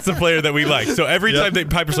 That's the player that we like. So every time that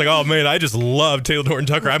Piper's like, oh, man, I just love Taylor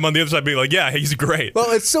Horton-Tucker, I'm on the other side being like, yeah, he's great.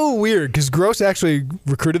 Well, it's so weird because Gross actually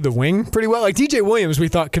recruited the wing pretty well. Like DJ Williams, we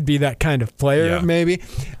thought could be that kind of player, maybe.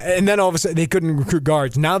 And then all of a sudden, they couldn't recruit guards.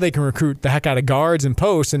 Now they can recruit the heck out of guards and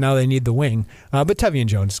posts, and now they need the wing. But Tevian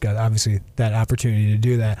Jones got, obviously, that opportunity to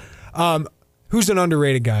do that. Who's an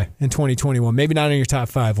underrated guy in 2021? Maybe not in your top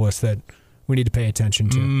 5 list that we need to pay attention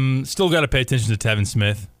to. Still got to pay attention to Tevin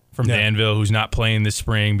Smith from Danville, who's not playing this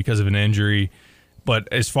spring because of an injury.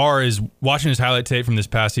 But as far as watching his highlight tape from this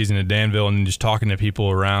past season at Danville and just talking to people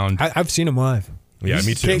around. I've seen him live. Yeah,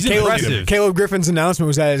 me too. Caleb Griffin's announcement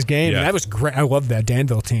was at his game, and that was great. I love that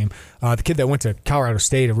Danville team. The kid that went to Colorado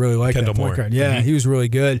State, I really liked Kendall that point guard. Yeah, he was really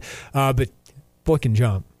good. But boy can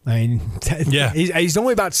jump. I mean, he's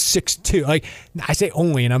only about 6'2". Like, I say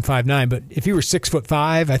only, and I'm 5'9", but if he were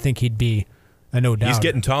 6'5", I think he'd be no doubt. He's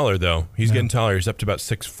getting taller, though. He's getting taller. He's up to about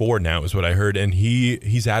 6'4" now, is what I heard. And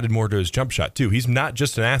he's added more to his jump shot, too. He's not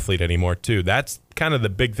just an athlete anymore, too. That's kind of the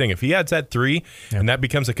big thing. If he adds that 3 and that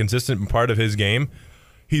becomes a consistent part of his game,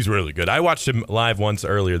 he's really good. I watched him live once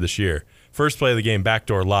earlier this year. First play of the game,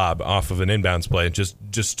 backdoor lob off of an inbounds play, and just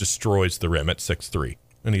destroys the rim at 6'3".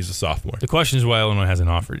 And he's a sophomore. The question is why Illinois hasn't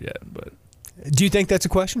offered yet. But do you think that's a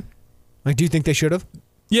question? Like, do you think they should have?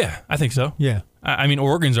 Yeah, I think so. Yeah. I mean,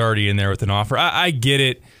 Oregon's already in there with an offer. I get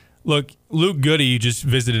it. Look, Luke Goody just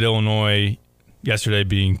visited Illinois yesterday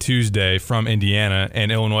being Tuesday from Indiana,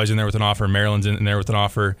 and Illinois is in there with an offer. Maryland's in there with an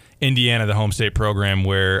offer. Indiana, the home state program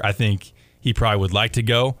where I think he probably would like to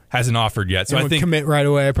go, hasn't offered yet. So I think commit right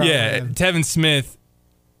away. Probably. Yeah, Tevin Smith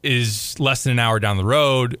is less than an hour down the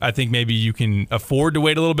road. I think maybe you can afford to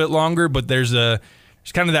wait a little bit longer, but there's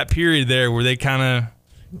kind of that period there where they kind of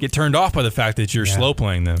get turned off by the fact that you're slow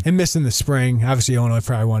playing them. And missing the spring. Obviously, Illinois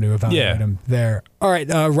probably wanted to evaluate him there. All right,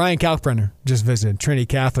 Ryan Kalkbrenner just visited Trinity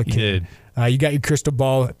Catholic. He did. You got your crystal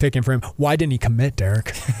ball picking for him. Why didn't he commit,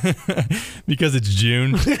 Derek? Because it's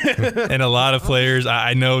June, and a lot of players,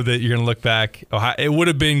 I know that you're going to look back. It would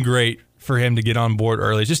have been great for him to get on board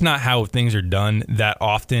early. It's just not how things are done that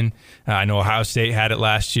often. I know Ohio State had it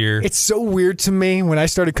last year. It's so weird to me when I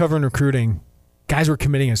started covering recruiting, guys were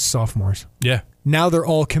committing as sophomores. Yeah. Now they're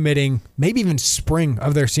all committing, maybe even spring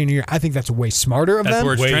of their senior year. I think that's way smarter of them. That's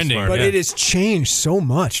where it's trending. But it has changed so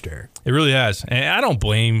much, Derek. It really has. And I don't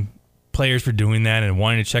blame players for doing that and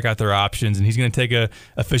wanting to check out their options. And he's going to take a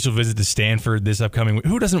official visit to Stanford this upcoming week.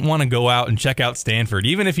 Who doesn't want to go out and check out Stanford?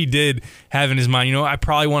 Even if he did have in his mind, I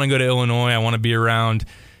probably want to go to Illinois. I want to be around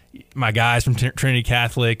my guys from Trinity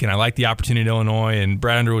Catholic, and I like the opportunity at Illinois, and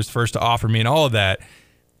Brad Underwood was first to offer me and all of that.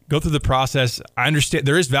 Go through the process. I understand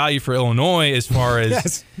there is value for Illinois as far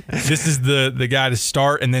as this is the guy to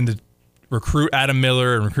start and then to recruit Adam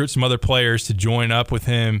Miller and recruit some other players to join up with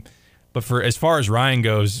him. But for as far as Ryan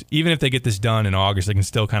goes, even if they get this done in August, they can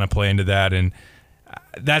still kind of play into that. And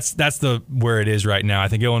that's where it is right now. I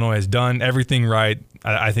think Illinois has done everything right.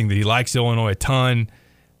 I think that he likes Illinois a ton.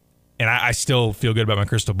 And I still feel good about my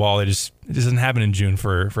crystal ball. It doesn't happen in June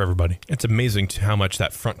for everybody. It's amazing how much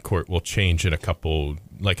that front court will change in a couple,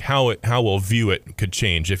 like how we'll view it could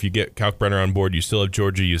change. If you get Kalkbrenner on board, you still have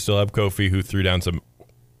Georgia, you still have Kofi, who threw down some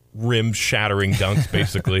rim-shattering dunks,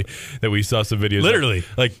 basically, that we saw some videos Literally.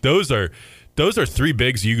 of. Like, those are three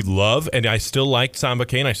bigs you love, and I still like Samba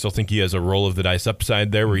Kane. I still think he has a roll of the dice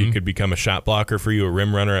upside there where he could become a shot blocker for you, a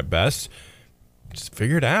rim runner at best. Just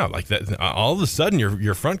figure it out. Like that, all of a sudden,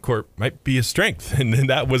 your front court might be a strength, and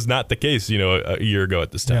that was not the case, a year ago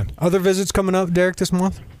at this time. Yeah. Other visits coming up, Derek, this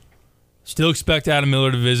month? Still expect Adam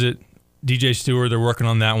Miller to visit. DJ Stewart, they're working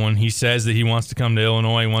on that one. He says that he wants to come to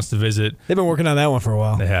Illinois. He wants to visit. They've been working on that one for a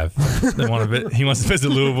while. They have. They want to. He wants to visit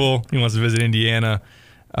Louisville. He wants to visit Indiana.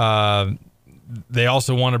 They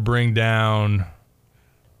also want to bring down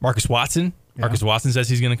Marcus Watson. Yeah. Marcus Watson says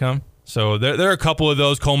he's going to come. So there are a couple of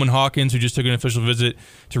those. Coleman Hawkins, who just took an official visit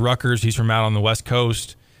to Rutgers. He's from out on the West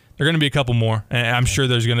Coast. There are going to be a couple more. And I'm sure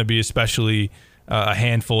there's going to be especially a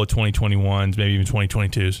handful of 2021s, maybe even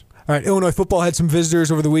 2022s. All right, Illinois football had some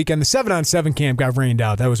visitors over the weekend. The 7-on-7 camp got rained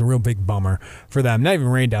out. That was a real big bummer for them. Not even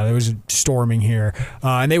rained out. It was storming here.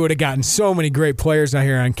 And they would have gotten so many great players out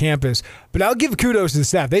here on campus. But I'll give kudos to the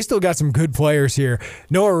staff. They still got some good players here.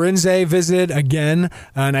 Noah Rinze visited again,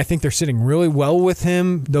 and I think they're sitting really well with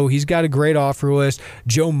him, though he's got a great offer list.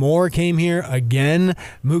 Joe Moore came here again.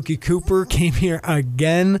 Mookie Cooper came here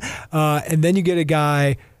again. And then you get a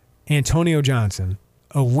guy, Antonio Johnson,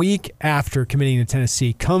 a week after committing to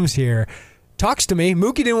Tennessee, comes here, talks to me.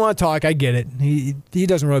 Mookie didn't want to talk. I get it. He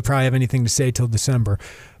doesn't really probably have anything to say till December.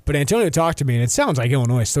 But Antonio talked to me, and it sounds like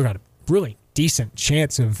Illinois still got a really decent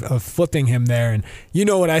chance of flipping him there. And you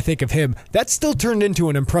know what I think of him. That still turned into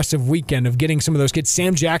an impressive weekend of getting some of those kids.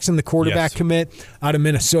 Sam Jackson, the quarterback commit out of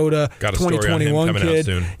Minnesota, got a 2021 story on him coming out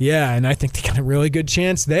soon. Yeah, and I think they got a really good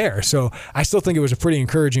chance there. So I still think it was a pretty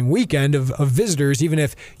encouraging weekend of visitors, even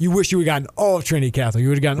if you wish you would have gotten all of Trinity Catholic. You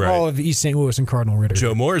would have gotten all of East St. Louis and Cardinal Ritter.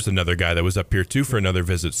 Joe Moore is another guy that was up here, too, for another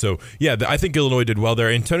visit. So, yeah, I think Illinois did well there.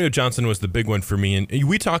 Antonio Johnson was the big one for me. And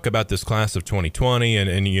we talk about this class of 2020,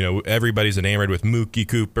 and everybody's enamored with Mookie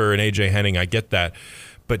Cooper and A.J. Henning. I get that.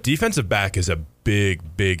 But defensive back is a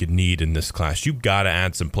big, big need in this class. You've got to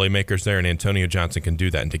add some playmakers there, and Antonio Johnson can do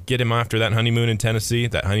that. And to get him after that honeymoon in Tennessee,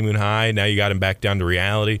 that honeymoon high, now you got him back down to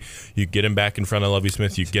reality. You get him back in front of Lovie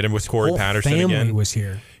Smith. You get him with Corey Patterson again. Family was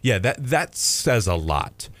here. Yeah, that says a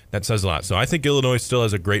lot. That says a lot. So I think Illinois still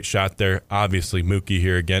has a great shot there. Obviously, Mookie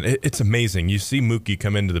here again. It's amazing. You see Mookie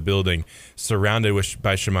come into the building surrounded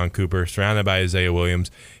by Shimon Cooper, surrounded by Isaiah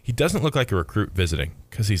Williams. He doesn't look like a recruit visiting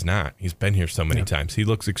because he's not. He's been here so many times. He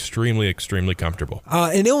looks extremely, extremely comfortable.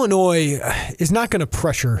 And Illinois is not going to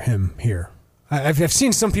pressure him here. I've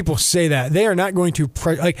seen some people say that. They are not going to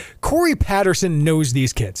Corey Patterson knows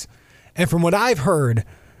these kids. And from what I've heard,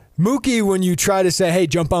 Mookie, when you try to say, hey,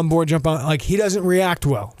 jump on board, he doesn't react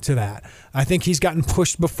well to that. I think he's gotten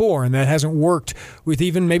pushed before, and that hasn't worked with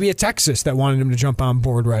even maybe a Texas that wanted him to jump on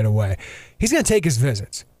board right away. He's going to take his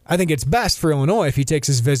visits. I think it's best for Illinois if he takes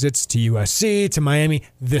his visits to USC, to Miami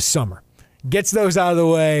this summer. Gets those out of the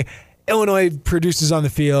way. Illinois produces on the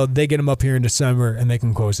field. They get him up here in December, and they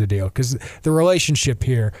can close the deal because the relationship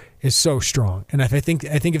here is so strong. And I think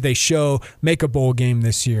if they make a bowl game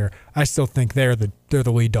this year, I still think they're the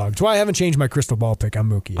lead dogs. That's why I haven't changed my crystal ball pick on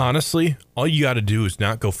Mookie. Honestly, all you got to do is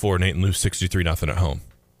not go 4-8 and lose 63-0 at home.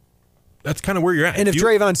 That's kind of where you're at. And if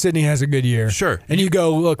Trayvon Sidney has a good year, sure, and you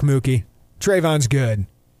go, look, Mookie, Trayvon's good.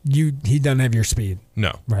 He doesn't have your speed.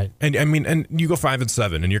 No. Right. And I mean, and you go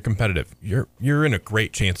 5-7 and you're competitive. You're in a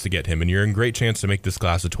great chance to get him, and you're in great chance to make this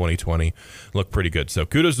class of 2020 look pretty good. So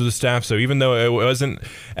kudos to the staff. So even though it wasn't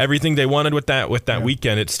everything they wanted with that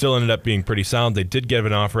weekend, it still ended up being pretty solid. They did give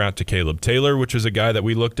an offer out to Caleb Taylor, which was a guy that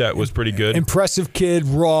we looked at was pretty good. Impressive kid,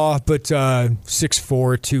 raw, but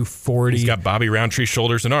 6'4", 240. He's got Bobby Roundtree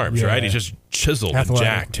shoulders and arms, right? He's just chiseled and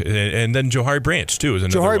jacked. And then Johari Branch, too, is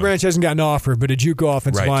another one. Johari Branch hasn't got an offer, but a JUCO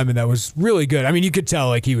offensive lineman that was really good. I mean, you could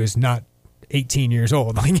tell he was not 18 years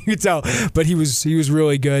old. You could tell, but he was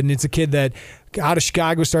really good. And it's a kid that out of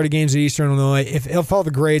Chicago started games at Eastern Illinois. If all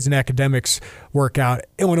the grades and academics work out,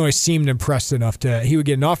 Illinois seemed impressed enough he would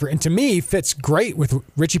get an offer. And to me, fits great with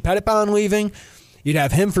Richie Pettibon leaving. You'd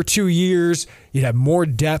have him for 2 years. You'd have more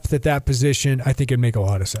depth at that position. I think it'd make a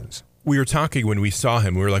lot of sense. We were talking when we saw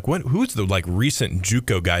him. We were like, who's the recent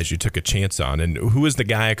JUCO guys you took a chance on? And who was the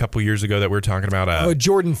guy a couple years ago that we were talking about?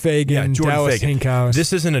 Jordan Fagan, Dallas Hinkhouse.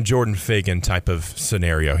 This isn't a Jordan Fagan type of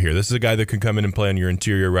scenario here. This is a guy that can come in and play on your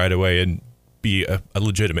interior right away. And be a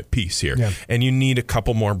legitimate piece here. Yeah. And you need a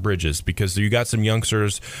couple more bridges because you got some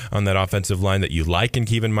youngsters on that offensive line that you like in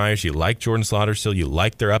Kevin Myers, you like Jordan Slaughter still, you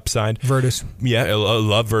like their upside. Virtus. Yeah, I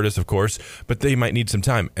love Virtus, of course, but they might need some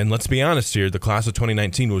time. And let's be honest here, the class of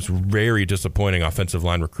 2019 was very disappointing offensive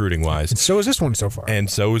line recruiting-wise. And so is this one so far. And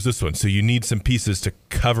so is this one. So you need some pieces to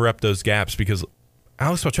cover up those gaps because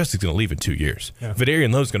Alex Valtresi's going to leave in 2 years. Yeah.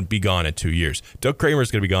 Vidarian Lowe's going to be gone in 2 years. Doug Kramer is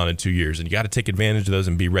going to be gone in 2 years, and you got to take advantage of those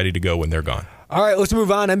and be ready to go when they're gone. All right, let's move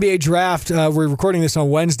on. NBA draft. We're recording this on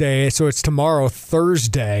Wednesday, so it's tomorrow,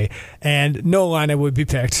 Thursday, and no lineup would be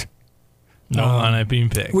picked. No lineup being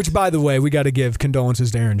picked. Which, by the way, we got to give condolences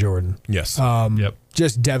to Aaron Jordan. Yes. Yep.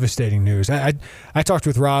 Just devastating news. I talked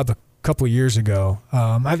with Rob a couple of years ago.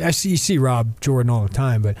 I see Rob Jordan all the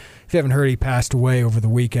time, but if you haven't heard, he passed away over the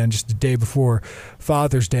weekend, just the day before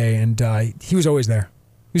Father's Day, and he was always there.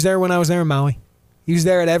 He was there when I was there in Maui. He was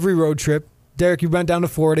there at every road trip. Derek, you went down to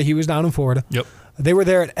Florida. He was down in Florida. Yep. They were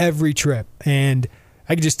there at every trip, and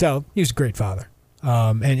I could just tell he was a great father.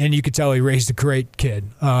 And you could tell he raised a great kid,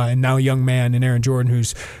 and now a young man in Aaron Jordan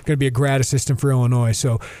who's going to be a grad assistant for Illinois.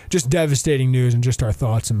 So just devastating news, and just our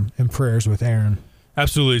thoughts and prayers with Aaron.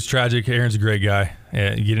 Absolutely, it's tragic. Aaron's a great guy.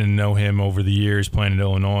 Getting to know him over the years playing at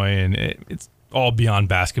Illinois, and it's all beyond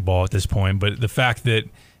basketball at this point. But the fact that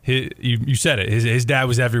you said it, his dad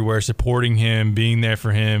was everywhere, supporting him, being there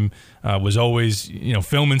for him, was always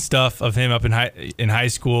filming stuff of him up in high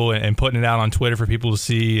school and putting it out on Twitter for people to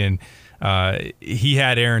see. And he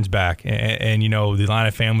had Aaron's back, and the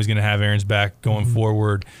Illini family's going to have Aaron's back going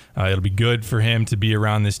forward. It'll be good for him to be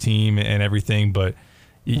around this team and everything, but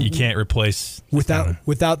you can't replace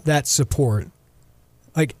without that support.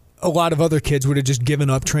 Like a lot of other kids would have just given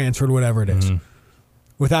up, transferred, whatever it is.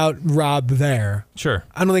 Without Rob there, sure,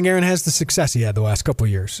 I don't think Aaron has the success he had the last couple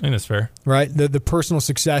of years. I think that's fair, right? The personal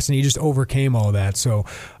success, and he just overcame all that. So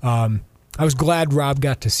I was glad Rob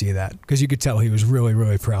got to see that because you could tell he was really,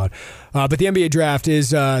 really proud. But the NBA draft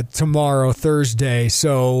is tomorrow, Thursday.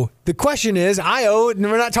 So the question is, Ayo, and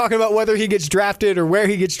we're not talking about whether he gets drafted or where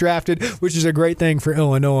he gets drafted, which is a great thing for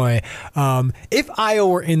Illinois. If Ayo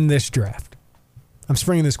were in this draft, I'm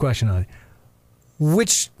springing this question on you.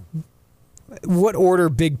 What order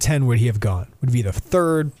Big Ten would he have gone? Would it be the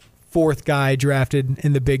third, fourth guy drafted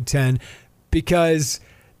in the Big Ten? Because,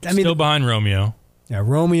 still behind Romeo. Yeah,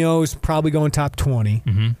 Romeo's probably going top 20,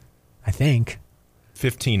 I think.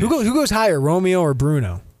 15. Who goes higher, Romeo or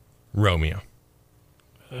Bruno? Romeo.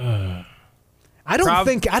 I don't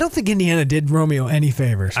think Indiana did Romeo any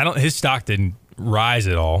favors. His stock didn't rise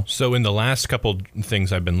at all. So in the last couple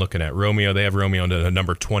things I've been looking at, they have Romeo to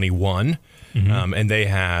number 21, and they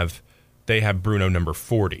have Bruno number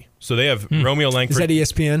 40. So they have Romeo Langford.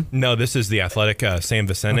 Is that ESPN? No, this is The Athletic, Sam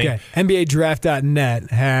Vicente. Okay.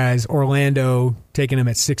 NBADraft.net has Orlando taking him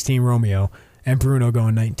at 16, Romeo, and Bruno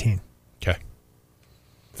going 19. Okay.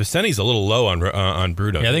 Vicente's a little low on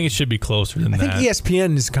Bruno. Yeah, I think it should be closer than that. I think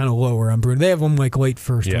ESPN is kind of lower on Bruno. They have him like late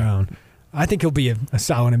first round. I think he'll be a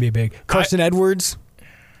solid NBA big. Carson Edwards.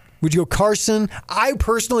 Would you go Carson? I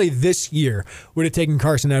personally, this year, would have taken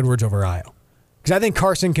Carson Edwards over Ayo. Because I think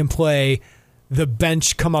Carson can play the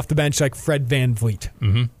bench, come off the bench like Fred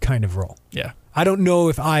VanVleet kind of role. Yeah. I don't know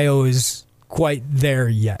if Ayo is quite there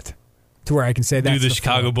yet to where I can say that. Do the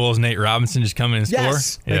Chicago Bulls, Nate Robinson just come in and score?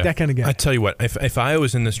 Yes, like that kind of guy. I tell you what, if Ayo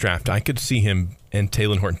was in this draft, I could see him and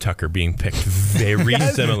Taylor Horton-Tucker being picked very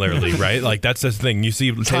similarly, right? Like that's the thing. You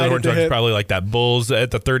see Taylor Horton-Tucker's probably like that Bulls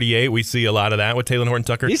at the 38. We see a lot of that with Taylor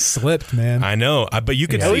Horton-Tucker. He slipped, man. I know, but you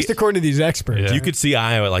could at least according to these experts. Yeah. You could see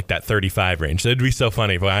Ayo at like that 35 range. That'd be so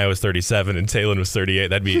funny if Ayo was 37 and Taylor was 38.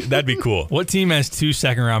 That'd be cool. What team has 2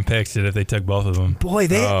 second-round picks if they took both of them? Boy,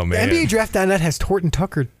 the NBA Draft.net has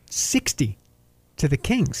Horton-Tucker 60 to the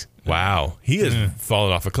Kings. Wow. He has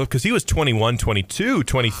fallen off a cliff because he was 21, 22,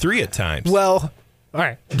 23 at times. Well, all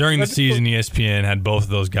right. During the season, ESPN had both of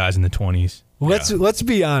those guys in the 20s. Let's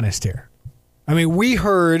be honest here. I mean, we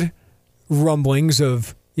heard rumblings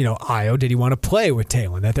of, Ayo, did he want to play with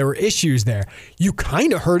Taylor? That there were issues there. You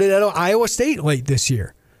kind of heard it at Iowa State late this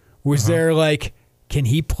year. Was there can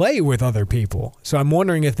he play with other people? So I'm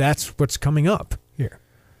wondering if that's what's coming up here.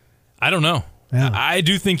 I don't know. Yeah. I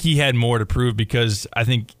do think he had more to prove because I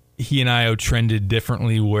think he and Ayo trended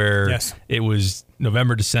differently where it was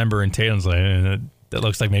November, December, and Taylor's like, that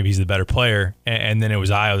looks like maybe he's the better player. And then it was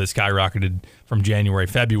Ayo that skyrocketed from January,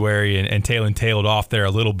 February, and Taylor tailed off there a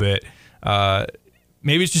little bit.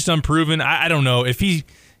 Maybe it's just unproven. I don't know. If he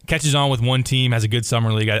catches on with one team, has a good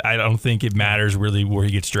summer league, I don't think it matters really where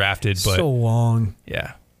he gets drafted. But so long.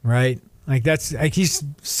 Yeah. Right? Like that's like he's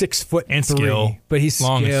 6'3", and skill, but he's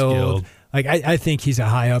long skilled. and skilled. Like I think he's a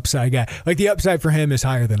high upside guy. Like the upside for him is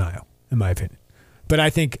higher than Ayo. in my opinion. But I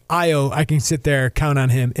think Ayo, I can sit there, count on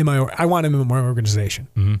him. I want him in my organization.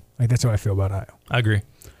 Mm-hmm. Like that's how I feel about Ayo. I agree.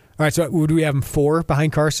 All right, so would we have him 4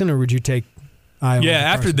 behind Carson, or would you take Ayo? Yeah,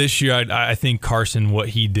 after this year, I think Carson, what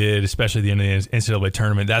he did, especially at the end of the NCAA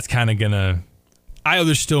tournament, that's kind of going to – Ayo,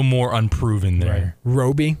 there's still more unproven there. Right.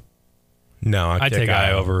 Roby? No, I'd take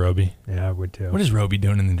Ayo over Roby. Yeah, I would too. What is Roby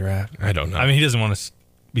doing in the draft? I don't know. I mean, he doesn't want to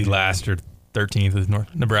be last or 13th with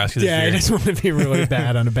Nebraska this year. He doesn't want to be really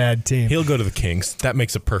bad on a bad team. He'll go to the Kings. That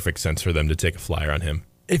makes a perfect sense for them to take a flyer on him.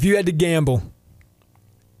 If you had to gamble,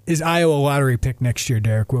 is Ayo a lottery pick next year,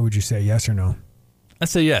 Derek? What would you say, yes or no? I'd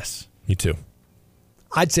say yes. Me too.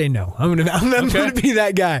 I'd say no. I'm gonna be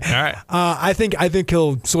that guy. All right. I think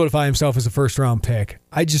he'll solidify himself as a first-round pick.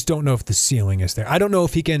 I just don't know if the ceiling is there. I don't know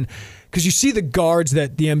if he can, because you see the guards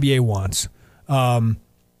that the NBA wants.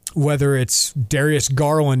 Whether it's Darius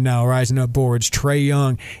Garland now rising up boards, Trae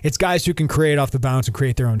Young, it's guys who can create off the bounce and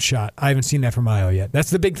create their own shot. I haven't seen that from Ayo yet. That's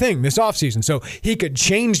the big thing this offseason. So he could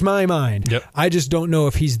change my mind. Yep. I just don't know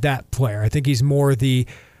if he's that player. I think he's more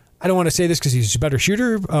I don't want to say this because he's a better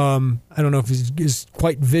shooter. I don't know if he's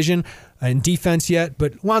quite vision and defense yet,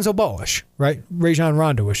 but Lonzo Ball-ish, right? Rajon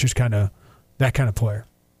Rondo-ish is kind of that kind of player.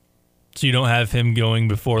 So you don't have him going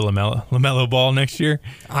before LaMelo Ball next year?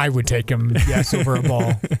 I would take him, yes, over a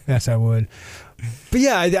Ball. Yes, I would. But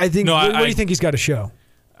yeah, I think. No, what do you think he's got to show?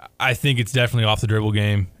 I think it's definitely off the dribble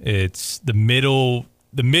game. It's the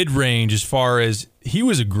mid-range as far as he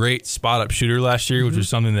was a great spot-up shooter last year, which was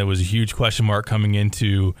something that was a huge question mark coming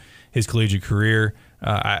into his collegiate career.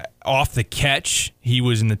 Off the catch, he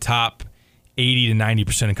was in the top 80 to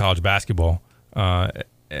 90% of college basketball.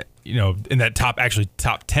 In that top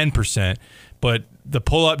 10%. But the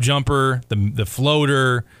pull-up jumper, the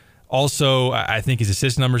floater, also I think his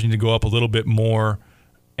assist numbers need to go up a little bit more.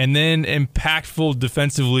 And then impactful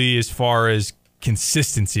defensively as far as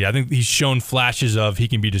consistency. I think he's shown flashes of he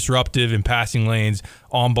can be disruptive in passing lanes,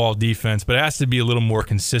 on-ball defense, but it has to be a little more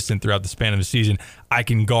consistent throughout the span of the season. I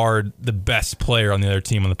can guard the best player on the other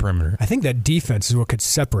team on the perimeter. I think that defense is what could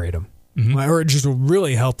separate him. Or it just will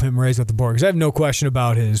really help him raise up the board. Because I have no question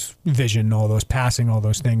about his vision, all those passing, all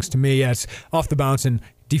those things. To me, it's off the bounce and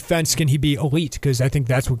defense. Can he be elite? Because I think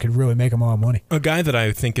that's what could really make him a lot of money. A guy that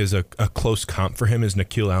I think is a close comp for him is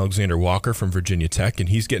Nickeil Alexander-Walker from Virginia Tech, and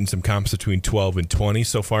he's getting some comps between 12 and 20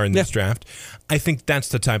 so far in this draft. I think that's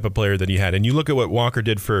the type of player that he had. And you look at what Walker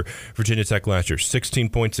did for Virginia Tech last year, 16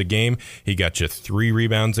 points a game. He got you 4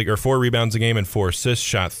 rebounds a game and 4 assists,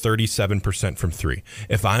 shot 37% from 3.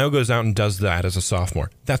 If Ayo goes out and does that as a sophomore,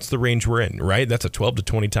 that's the range we're in, right? That's a 12 to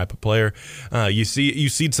 20 type of player. You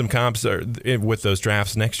see some comps with those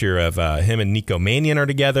drafts next year of him and Nico Mannion are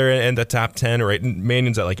together in the top 10, right?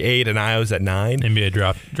 Mannion's at like 8 and Ayo's at 9. NBA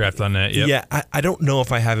draft on that, yep. Yeah, I don't know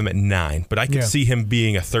if I have him at 9, but I could see him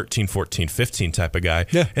being a 13, 14, 15 type of guy.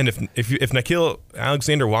 Yeah. And if Nickeil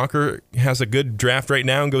Alexander-Walker has a good draft right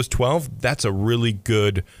now and goes 12, that's a really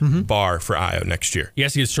good bar for Ayo next year. He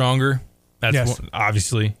has to get stronger. That's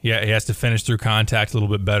obviously. Yeah, he has to finish through contact a little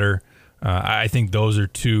bit better. I think those are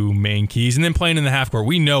 2 main keys. And then playing in the half court,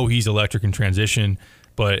 we know he's electric in transition.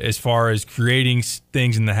 But as far as creating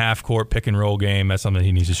things in the half-court pick-and-roll game, that's something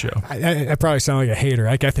he needs to show. I probably sound like a hater.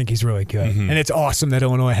 I think he's really good. And it's awesome that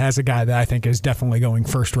Illinois has a guy that I think is definitely going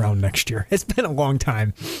first round next year. It's been a long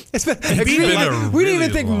time. We didn't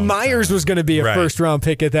even think Myers was going to be a first-round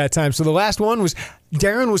pick at that time. So the last one was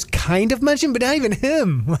Darren was kind of mentioned, but not even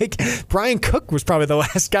him. Like Brian Cook was probably the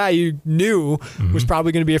last guy you knew was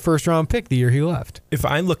probably going to be a first-round pick the year he left. If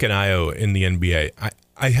I look at Ayo in the NBA,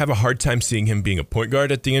 I have a hard time seeing him being a point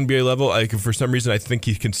guard at the NBA level. For some reason, I think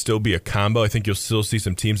he can still be a combo. I think you'll still see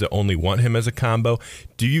some teams that only want him as a combo.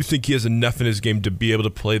 Do you think he has enough in his game to be able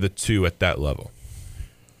to play the 2 at that level?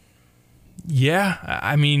 Yeah.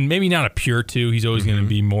 I mean, maybe not a pure 2. He's always going to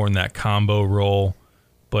be more in that combo role.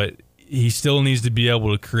 But he still needs to be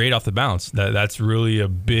able to create off the bounce. That's really a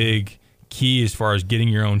big key as far as getting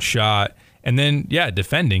your own shot. And then,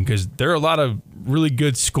 defending, because there are a lot of really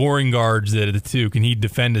good scoring guards that are the 2. Can he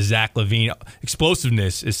defend a Zach LaVine?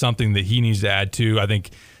 Explosiveness is something that he needs to add to. I think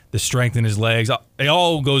the strength in his legs, it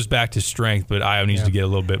all goes back to strength, but Ayo needs to get a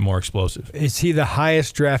little bit more explosive. Is he the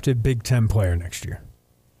highest drafted Big Ten player next year?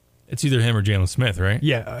 It's either him or Jalen Smith, right?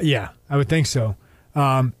 Yeah, I would think so.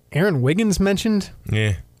 Aaron Wiggins mentioned?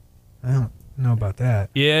 Yeah. I don't know about that.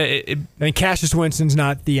 Yeah, and Cassius Winston's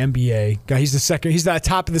not the NBA guy. He's the second. He's the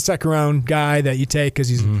top of the second round guy that you take because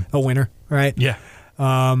he's a winner, right? Yeah.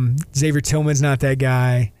 Xavier Tillman's not that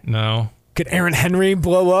guy. No. Could Aaron Henry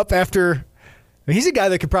blow up after? He's a guy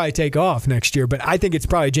that could probably take off next year, but I think it's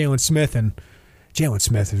probably Jalen Smith, and Jalen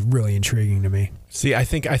Smith is really intriguing to me. See, I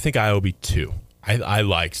think Ayo be 2. I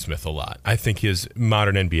like Smith a lot. I think his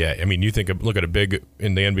modern NBA. I mean, look at a big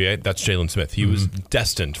in the NBA. That's Jalen Smith. He was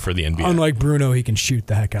destined for the NBA. Unlike Bruno, he can shoot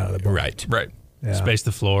the heck out of the ball. Right. Yeah. Space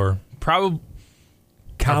the floor. Probably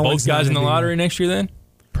Collins both guys in the lottery next year then?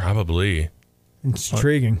 Probably. It's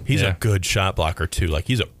intriguing. He's a good shot blocker too. Like,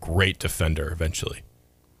 he's a great defender eventually.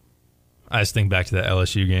 I just think back to that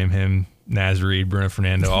LSU game. Him, Naz Reid, Bruno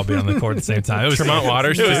Fernando all be on the court at the same time. It was Tremont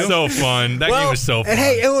Waters. It was so fun. That game was so fun. And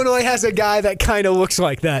hey, Illinois has a guy that kind of looks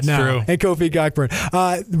like that now. True. And Kofi Cockburn,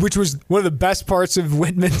 which was one of the best parts of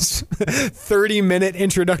Whitman's 30-minute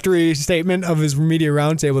introductory statement of his media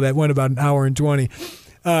roundtable that went about an hour and 20.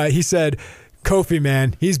 He said, Kofi,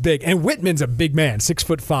 man, he's big. And Whitman's a big man,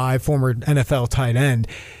 6'5", former NFL tight end.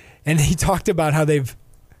 And he talked about how they've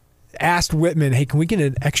asked Whitman, hey, can we get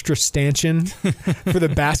an extra stanchion for the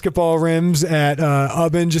basketball rims at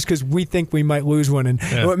Ubben just because we think we might lose one? And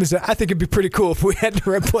Whitman said, I think it'd be pretty cool if we had to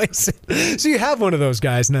replace it. So you have one of those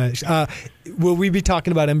guys. Will we be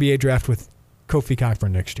talking about NBA draft with Kofi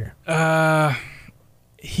Cockburn next year?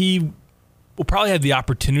 He will probably have the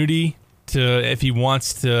opportunity to, if he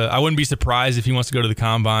wants to. I wouldn't be surprised if he wants to go to the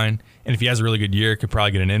Combine, and if he has a really good year, could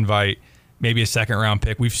probably get an invite, maybe a second-round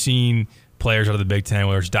pick. We've seen players out of the Big Ten,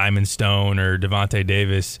 whether it's Diamond Stone or Deontay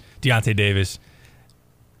Davis,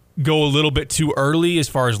 go a little bit too early as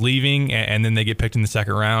far as leaving, and then they get picked in the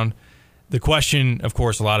second round. The question, of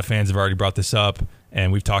course, a lot of fans have already brought this up,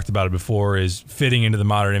 and we've talked about it before, is fitting into the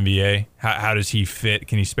modern NBA. How does he fit?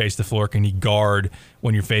 Can he space the floor? Can he guard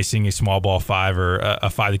when you're facing a small ball five or a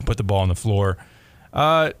five that can put the ball on the floor?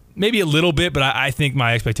 Maybe a little bit, but I think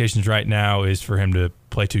my expectations right now is for him to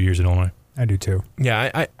play 2 years at Illinois. I do too.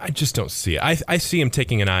 Yeah, I just don't see it. I see him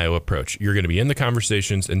taking an Iowa approach. You're going to be in the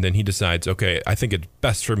conversations, and then he decides, okay, I think it's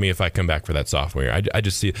best for me if I come back for that sophomore year. I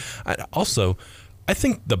just see it. Also, I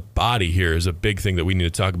think the body here is a big thing that we need to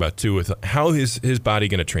talk about too, with how is his body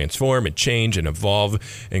going to transform and change and evolve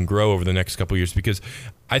and grow over the next couple of years, because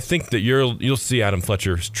I think that you'll see Adam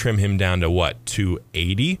Fletcher trim him down to what,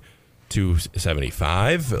 280?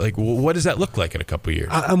 275? Like, what does that look like in a couple of years?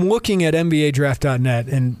 I'm looking at NBADraft.net,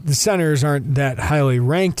 and the centers aren't that highly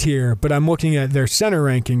ranked here, but I'm looking at their center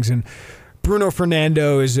rankings, and Bruno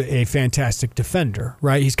Fernando is a fantastic defender,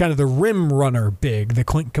 right? He's kind of the rim runner big, the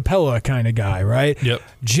Clint Capella kind of guy, right? Yep.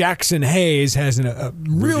 Jackson Hayes has a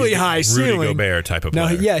really high ceiling. Rudy Gobert type of player.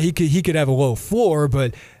 Now, yeah, he could have a low floor,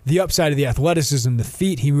 but the upside of the athleticism, the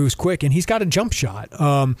feet, he moves quick, and he's got a jump shot.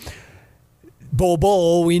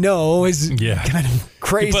 Bol, we know, is kind of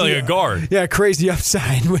crazy. He play like a guard. Yeah, crazy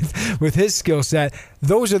upside with his skill set.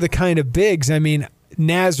 Those are the kind of bigs. I mean,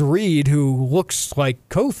 Naz Reid, who looks like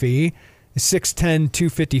Kofi, 6'10",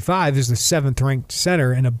 255, is the 7th-ranked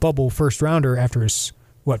center and a bubble first-rounder after his,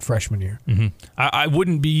 freshman year. Mm-hmm. I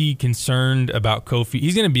wouldn't be concerned about Kofi.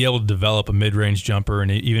 He's going to be able to develop a mid-range jumper, and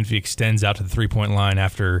even if he extends out to the three-point line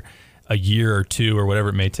after a year or two or whatever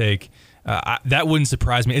it may take, that wouldn't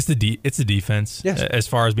surprise me. It's the defense, yes, as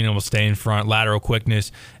far as being able to stay in front, lateral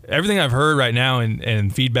quickness. Everything I've heard right now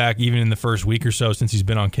and feedback, even in the first week or so since he's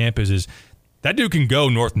been on campus, is that dude can go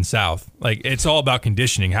north and south. Like, it's all about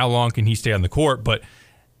conditioning. How long can he stay on the court? But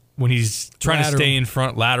when he's trying to stay in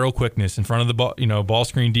front, lateral quickness, in front of the ball, ball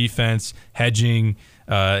screen defense, hedging,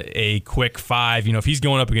 a quick five. If he's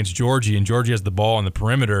going up against Georgie and Georgie has the ball on the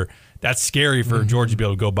perimeter, that's scary for Georgie to be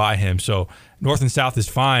able to go by him. So north and south is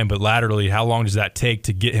fine, but laterally, how long does that take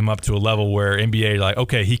to get him up to a level where NBA, like,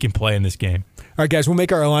 okay, he can play in this game? All right, guys, we'll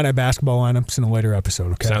make our Illini basketball lineups in a later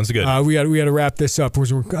episode, okay? Sounds good. We got to wrap this up.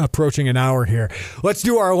 We're approaching an hour here. Let's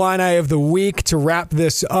do our Illini of the week. To wrap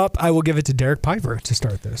this up, I will give it to Derek Piper to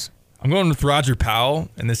start this. I'm going with Roger Powell,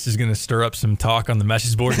 and this is going to stir up some talk on the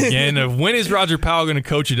message board again of when is Roger Powell going to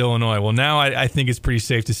coach at Illinois? Well, now I think it's pretty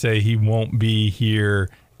safe to say he won't be here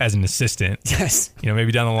as an assistant. Yes.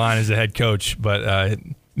 Maybe down the line as a head coach. But,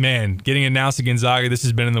 man, getting announced at Gonzaga, this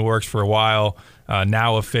has been in the works for a while.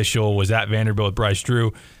 Now official, was at Vanderbilt with Bryce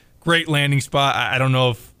Drew. Great landing spot. I don't know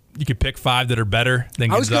if you could pick 5 that are better than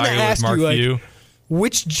Gonzaga with Mark Few.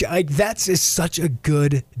 That is such a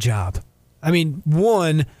good job. I mean,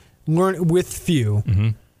 one, learn with Few. Mm-hmm.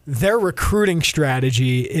 Their recruiting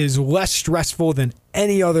strategy is less stressful than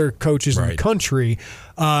any other coaches in the country,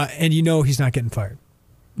 and he's not getting fired.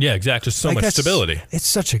 Yeah, exactly. Just so much stability. It's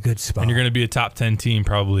such a good spot. And you're going to be a top 10 team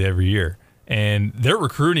probably every year. And their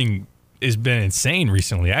recruiting has been insane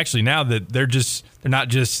recently. Actually, now that they're not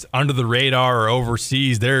just under the radar or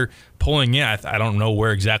overseas, they're pulling in. I don't know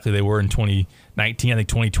where exactly they were in 2019. I think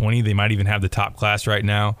 2020, they might even have the top class right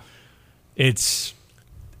now. It's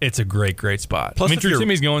it's a great spot. Plus, Drew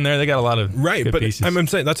Timmy's going there. They got a lot of good but pieces. I'm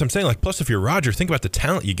saying that's what I'm saying. Like, plus, if you're Roger, think about the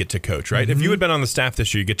talent you get to coach, right? If you had been on the staff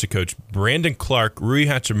this year, you get to coach Brandon Clark, Rui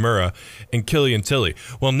Hachimura, and Killian Tilly.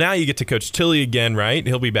 Well, now you get to coach Tilly again, right?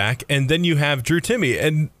 He'll be back, and then you have Drew Timme,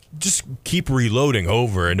 and just keep reloading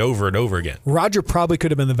over and over and over again. Roger probably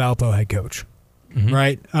could have been the Valpo head coach.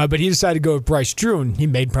 Right, but he decided to go with Bryce Drew, and he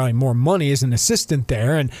made probably more money as an assistant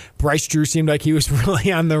there. And Bryce Drew seemed like he was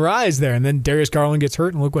really on the rise there. And then Darius Garland gets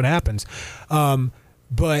hurt, and look what happens.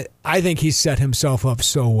 But I think he's set himself up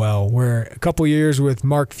so well, where a couple years with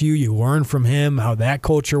Mark Few, you learn from him how that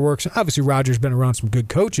culture works. Obviously, Roger's been around some good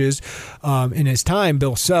coaches in his time.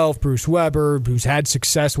 Bill Self, Bruce Weber, who's had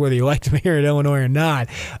success, whether you like him here at Illinois or not,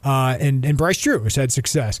 and Bryce Drew, who's had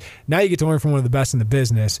success. Now you get to learn from one of the best in the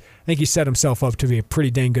business. I think he set himself up to be a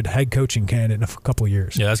pretty dang good head coaching candidate in a couple of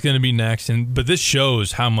years. Yeah, that's going to be next. But this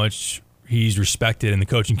shows how much he's respected in the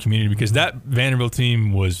coaching community, because that Vanderbilt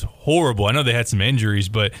team was horrible. I know they had some injuries,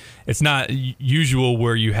 but it's not usual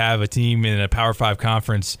where you have a team in a Power 5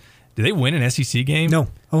 conference. Did they win an SEC game? No,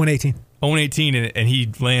 0-18. 0-18, and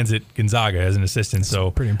he lands at Gonzaga as an assistant.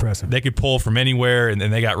 So pretty impressive. They could pull from anywhere, and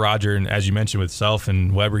then they got Roger, and as you mentioned with Self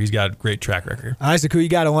and Weber, he's got a great track record. Isaac, who you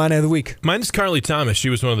got, Illini of the week? Mine's Carly Thomas.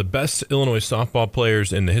 She was one of the best Illinois softball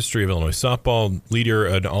players in the history of Illinois softball, leader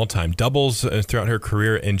in all-time doubles throughout her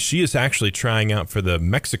career, and she is actually trying out for the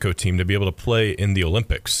Mexico team to be able to play in the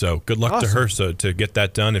Olympics. So good luck to her to get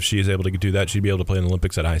that done. If she is able to do that, she'd be able to play in the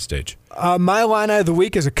Olympics at high stage. My Illini of the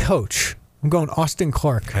week is a coach. I'm going Austin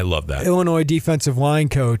Clark. I love that. Illinois defensive line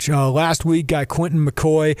coach. Last week got Quentin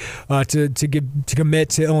McCoy to commit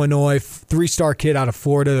to Illinois, 3-star kid out of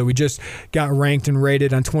Florida that we just got ranked and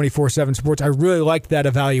rated on 24/7 Sports. I really liked that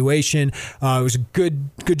evaluation. It was a good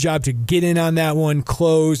job to get in on that one,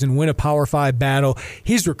 close, and win a Power 5 battle.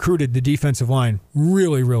 He's recruited the defensive line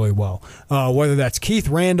really, really well. Whether that's Keith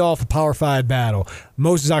Randolph, a Power 5 battle,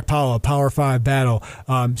 Moses Okpala, a Power 5 battle,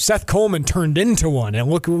 Seth Coleman turned into one, and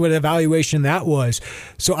look at what evaluation that was.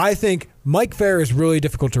 So I think Mike Fair is really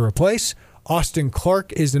difficult to replace. Austin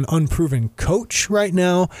Clark is an unproven coach right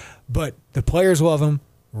now, but the players love him,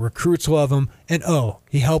 recruits love him, and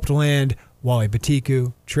he helped land Wally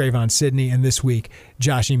Batiku, Trayvon Sidney, and this week,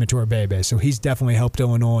 Josh Imatorbhebhe. So he's definitely helped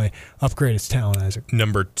Illinois upgrade its talent, Isaac.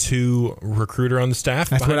 Number 2 recruiter on the staff.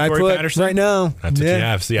 That's what I Corey put Patterson? right now. That's what you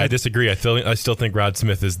have. See, I disagree. I still think Rod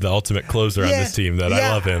Smith is the ultimate closer on this team. I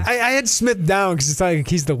love him. I had Smith down because it's like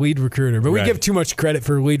he's the lead recruiter, but we give too much credit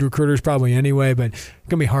for lead recruiters probably anyway. But it's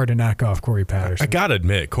gonna be hard to knock off Corey Patterson. I gotta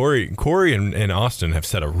admit, Corey and Austin have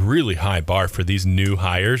set a really high bar for these new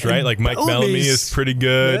hires, right? Like Mike Bellamy is pretty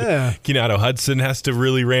good. Yeah. Kenato Hudson has to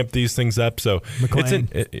really ramp these things up. So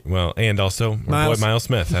and also my boy Miles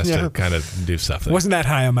Smith has to kind of do stuff there. Wasn't that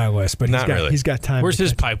high on my list, but he's got time. Where's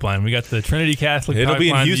his pipeline? We got the Trinity Catholic It'll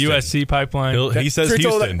pipeline, be in the USC pipeline. He says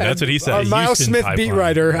Houston. That's what he said. Miles Smith pipeline. beat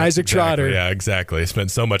writer Isaac Trotter. Yeah, exactly. I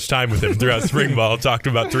spent so much time with him throughout spring ball. Talked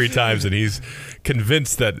about 3 times, and he's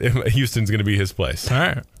convinced that Houston's going to be his place. All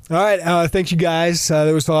right. All right, thanks you guys.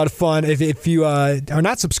 That was a lot of fun. If you are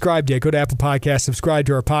not subscribed yet, go to Apple Podcasts, subscribe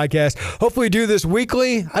to our podcast. Hopefully do this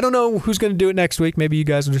weekly. I don't know who's going to do it next week. Maybe you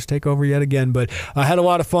guys will just take over yet again, but I had a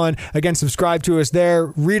lot of fun. Again, subscribe to us there.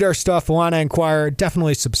 Read our stuff, Illini Inquirer.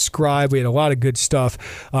 Definitely subscribe. We had a lot of good stuff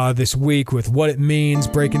this week with what it means,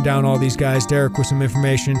 breaking down all these guys. Derek with some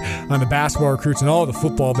information on the basketball recruits and all the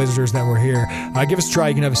football visitors that were here. Give us a try.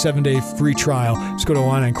 You can have a 7-day free trial. Just go to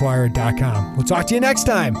IlliniInquirer.com. We'll talk to you next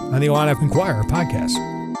time on the Illini Inquirer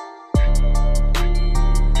podcast.